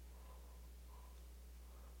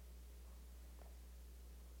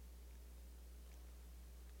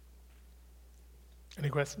 Any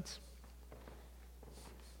questions?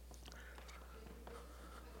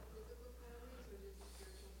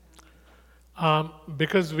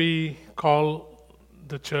 Because we call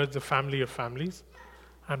the church the family of families,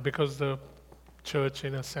 and because the church,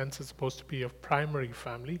 in a sense, is supposed to be a primary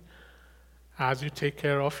family, as you take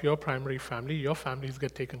care of your primary family, your families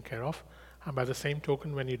get taken care of. And by the same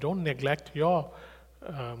token, when you don't neglect your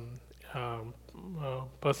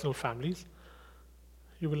personal families,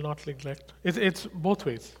 you will not neglect. It's both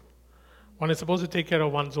ways. One is supposed to take care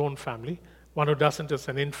of one's own family. One who doesn't is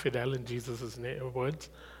an infidel, in Jesus' words.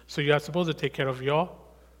 So you are supposed to take care of your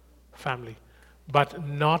family, but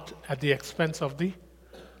not at the expense of the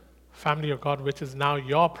family of God, which is now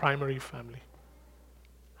your primary family.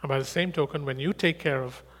 And by the same token, when you take care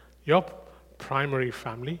of your primary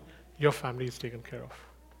family, your family is taken care of.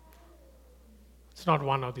 It's not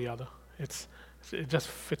one or the other. It just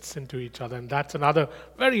fits into each other. And that's another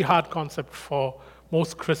very hard concept for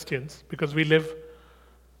most Christians, because we live,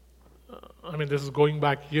 this is going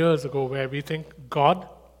back years ago, where we think God,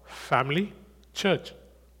 family, church,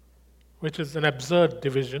 which is an absurd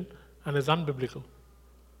division and is unbiblical.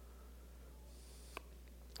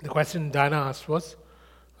 The question Diana asked was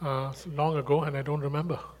long ago, and I don't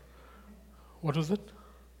remember. What was it?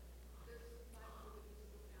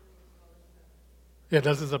 Yeah,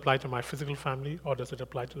 does this apply to my physical family, or does it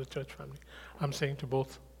apply to the church family? I'm saying to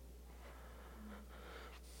both.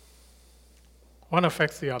 One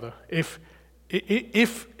affects the other. If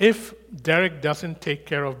Derek doesn't take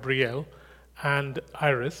care of Brielle and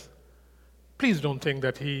Iris, please don't think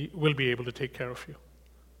that he will be able to take care of you.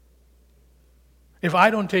 If I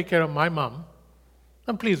don't take care of my mom,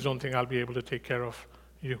 then please don't think I'll be able to take care of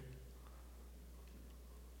you.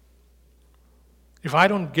 If I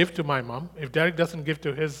don't give to my mom, if Derek doesn't give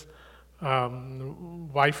to his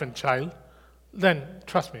wife and child, then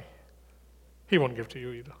trust me, he won't give to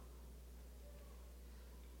you either.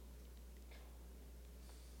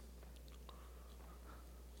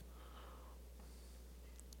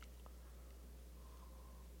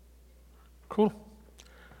 Cool.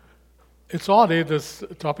 It's odd, this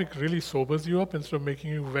topic really sobers you up instead of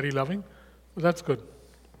making you very loving, but that's good.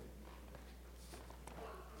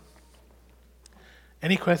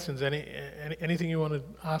 Any questions? Anything you want to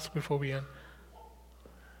ask before we end?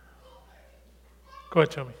 Go ahead,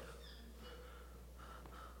 Chami. To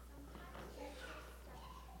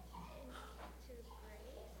grace.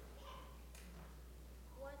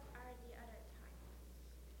 What are the other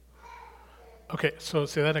times? Okay, so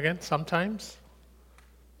say that again. Sometimes.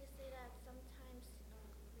 You say that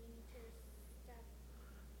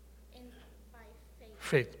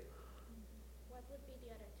Faith. What would be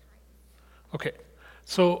the other type? Okay.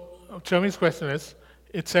 So Chermi's question is,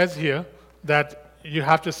 it says here that you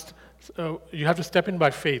have to step in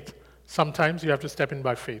by faith. Sometimes you have to step in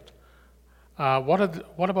by faith.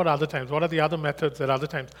 What about other times? What are the other methods at other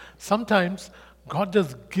times? Sometimes God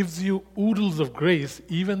just gives you oodles of grace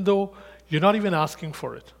even though you're not even asking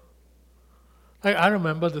for it. I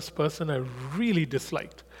remember this person I really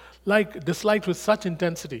disliked with such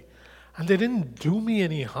intensity. And they didn't do me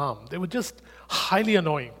any harm. They were just highly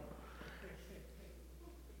annoying.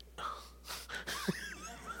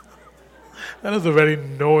 That is a very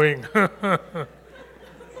knowing.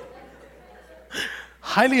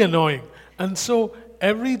 Highly annoying. And so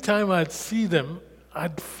every time I'd see them,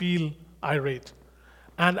 I'd feel irate.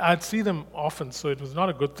 And I'd see them often, so it was not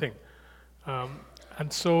a good thing.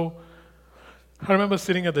 And so I remember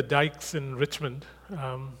sitting at the dikes in Richmond,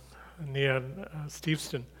 near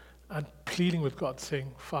Steveston, and pleading with God,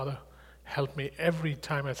 saying, Father, help me. Every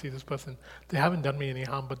time I see this person, they haven't done me any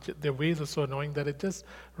harm, but their ways are so annoying that it just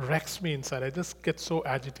wrecks me inside. I just get so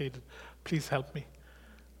agitated. Please help me.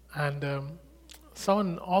 And a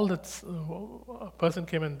person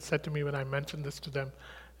came and said to me when I mentioned this to them,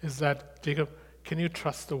 is that, Jacob, can you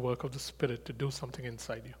trust the work of the Spirit to do something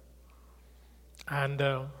inside you? And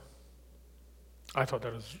I thought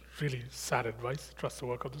that was really sad advice, trust the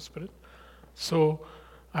work of the Spirit. So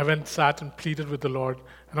I went, sat, and pleaded with the Lord,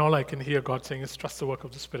 and all I can hear God saying is, trust the work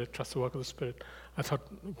of the Spirit, trust the work of the Spirit. I thought,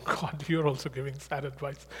 God, you're also giving sad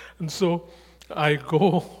advice. And so I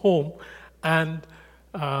go home, and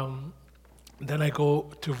then I go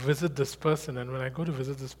to visit this person, and when I go to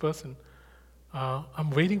visit this person, I'm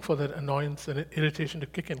waiting for that annoyance and irritation to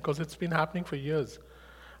kick in, because it's been happening for years.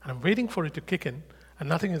 And I'm waiting for it to kick in, and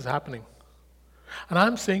nothing is happening. And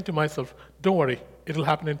I'm saying to myself, don't worry, it'll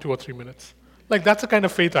happen in 2 or 3 minutes. Like, that's the kind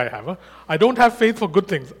of faith I have. Huh? I don't have faith for good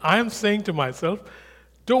things. I am saying to myself,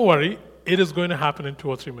 don't worry, it is going to happen in 2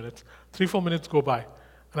 or 3 minutes. 3, 4 minutes go by.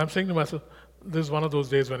 And I'm saying to myself, this is one of those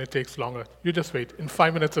days when it takes longer. You just wait. In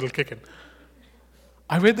 5 minutes, it'll kick in.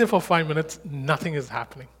 I wait there for 5 minutes, nothing is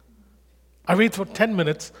happening. I wait for 10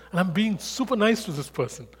 minutes, and I'm being super nice to this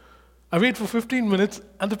person. I wait for 15 minutes,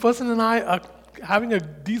 and the person and I are having a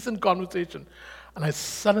decent conversation. And I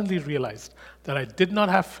suddenly realized that I did not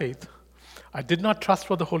have faith. I did not trust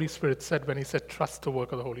what the Holy Spirit said when He said, trust the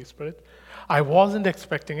work of the Holy Spirit. I wasn't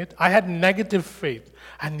expecting it. I had negative faith.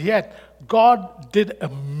 And yet, God did a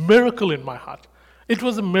miracle in my heart. It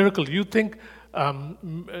was a miracle. You think,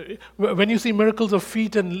 when you see miracles of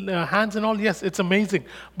feet and hands and all, yes, it's amazing.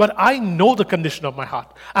 But I know the condition of my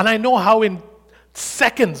heart. And I know how in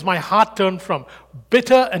seconds my heart turned from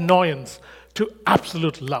bitter annoyance to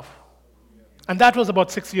absolute love. And that was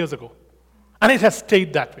about 6 years ago. And it has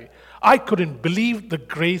stayed that way. I couldn't believe the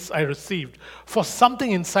grace I received for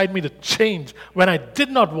something inside me to change when I did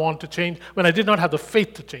not want to change, when I did not have the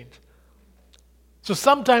faith to change. So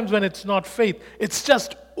sometimes when it's not faith, it's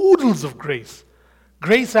just oodles of grace.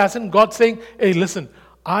 Grace as in God saying, hey, listen,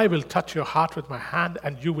 I will touch your heart with my hand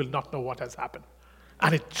and you will not know what has happened.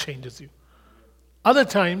 And it changes you. Other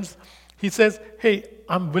times, He says, hey,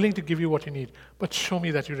 I'm willing to give you what you need, but show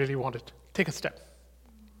me that you really want it. Take a step.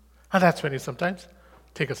 And that's when you sometimes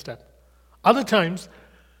take a step. Other times,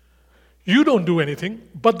 you don't do anything,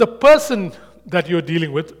 but the person that you're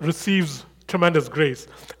dealing with receives tremendous grace.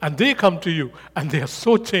 And they come to you, and they are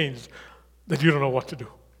so changed that you don't know what to do,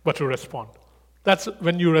 but to respond. That's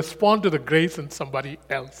when you respond to the grace in somebody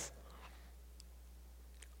else.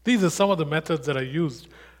 These are some of the methods that are used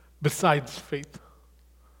besides faith.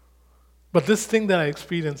 But this thing that I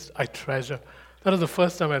experienced, I treasure. That was the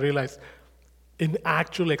first time I realized, in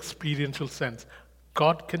actual experiential sense,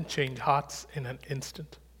 God can change hearts in an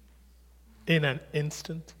instant. In an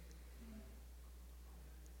instant.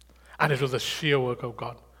 And it was a sheer work of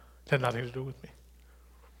God. It had nothing to do with me.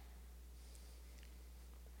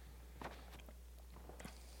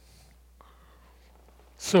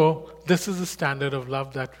 So, this is the standard of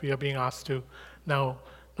love that we are being asked to now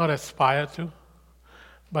not aspire to,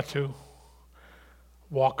 but to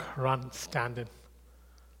walk, run, stand in.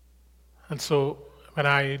 And so, when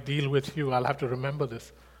I deal with you, I'll have to remember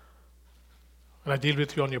this. When I deal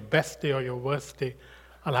with you on your best day or your worst day,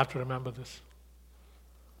 I'll have to remember this.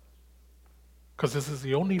 Because this is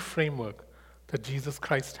the only framework that Jesus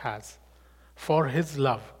Christ has for His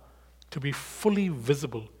love to be fully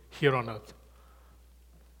visible here on earth.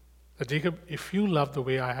 That Jacob, if you love the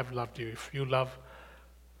way I have loved you, if you love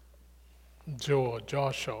Joe or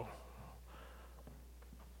Josh or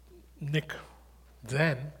Nick,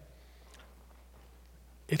 then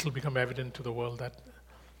it'll become evident to the world that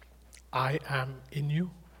I am in you,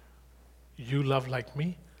 you love like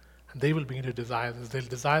me, and they will begin to desire this. They'll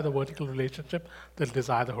desire the vertical relationship, they'll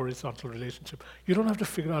desire the horizontal relationship. You don't have to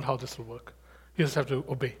figure out how this will work. You just have to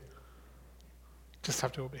obey. Just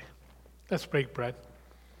have to obey. Let's break bread.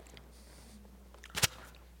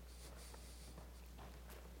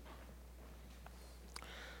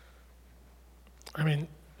 I mean,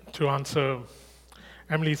 to answer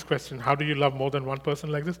Emily's question, how do you love more than one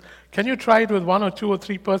person like this? Can you try it with 1 or 2 or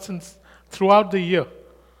 3 persons throughout the year?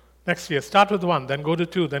 Next year, start with 1, then go to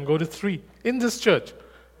 2, then go to 3. In this church.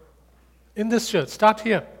 In this church. Start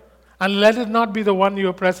here. And let it not be the one you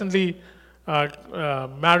are presently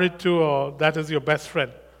married to or that is your best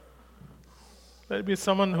friend. Let it be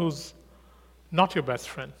someone who's not your best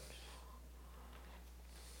friend.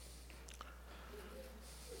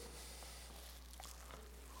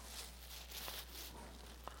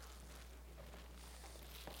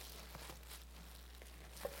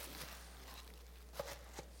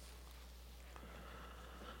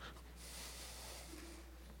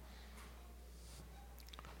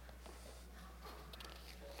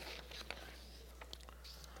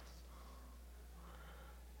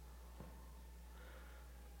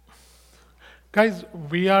 Guys,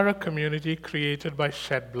 we are a community created by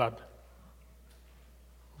shed blood.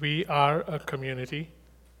 We are a community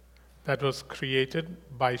that was created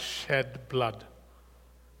by shed blood.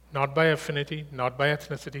 Not by affinity, not by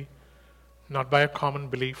ethnicity, not by a common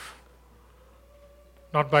belief,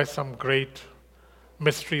 not by some great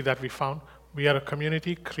mystery that we found. We are a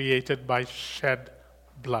community created by shed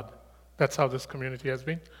blood. That's how this community has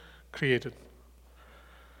been created.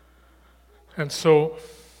 And so,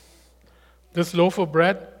 this loaf of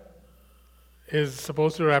bread is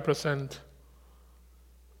supposed to represent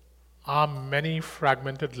our many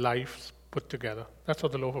fragmented lives put together. That's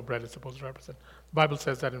what the loaf of bread is supposed to represent. The Bible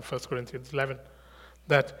says that in 1 Corinthians 11,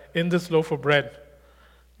 that in this loaf of bread,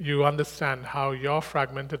 you understand how your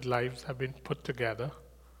fragmented lives have been put together.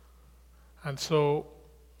 And so,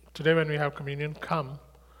 today when we have communion, come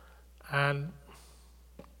and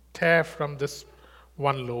tear from this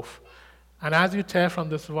one loaf. And as you tear from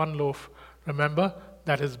this one loaf, remember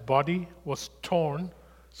that his body was torn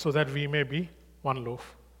so that we may be one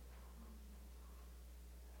loaf.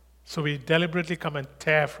 So we deliberately come and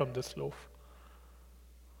tear from this loaf.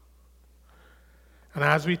 And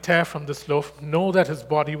as we tear from this loaf, know that his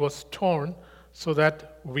body was torn so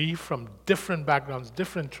that we from different backgrounds,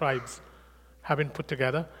 different tribes have been put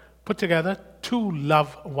together to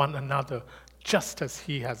love one another just as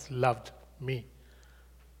he has loved me.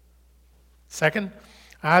 Second,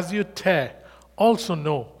 as you tear, also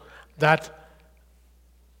know that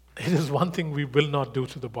it is one thing we will not do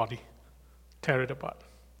to the body. Tear it apart.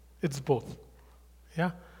 It's both.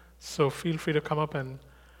 Yeah? So feel free to come up and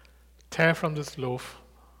tear from this loaf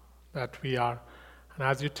that we are. And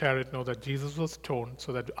as you tear it, know that Jesus was torn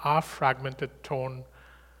so that our fragmented, torn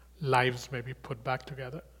lives may be put back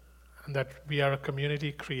together. And that we are a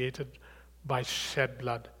community created by shed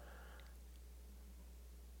blood.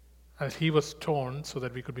 And he was torn so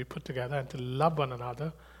that we could be put together and to love one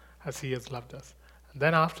another as he has loved us. And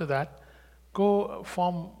then after that, go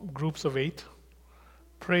form groups of 8,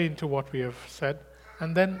 pray into what we have said,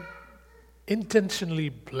 and then intentionally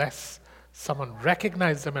bless someone.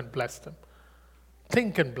 Recognize them and bless them.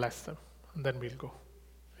 Think and bless them, and then we'll go.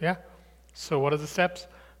 Yeah? So what are the steps?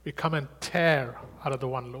 We come and tear out of the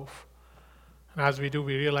one loaf. And as we do,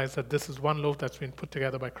 we realize that this is one loaf that's been put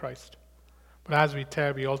together by Christ. But as we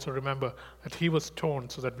tear, we also remember that he was torn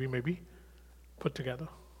so that we may be put together.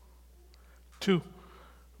 2,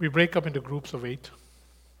 we break up into groups of 8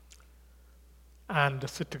 and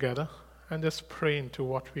sit together and just pray into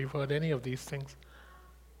what we've heard, any of these things.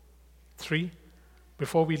 3,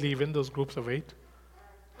 before we leave in those groups of 8,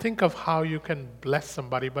 think of how you can bless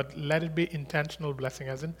somebody, but let it be intentional blessing,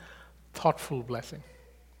 as in thoughtful blessing.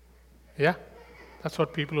 Yeah? That's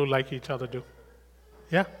what people who like each other do.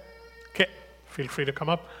 Yeah? Okay. Feel free to come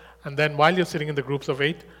up. And then while you're sitting in the groups of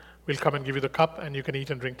 8, we'll come and give you the cup and you can eat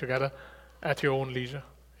and drink together at your own leisure.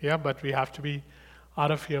 Yeah, but we have to be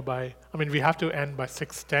out of here we have to end by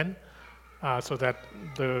 6:10 so that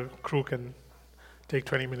the crew can take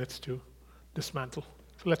 20 minutes to dismantle.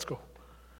 So let's go.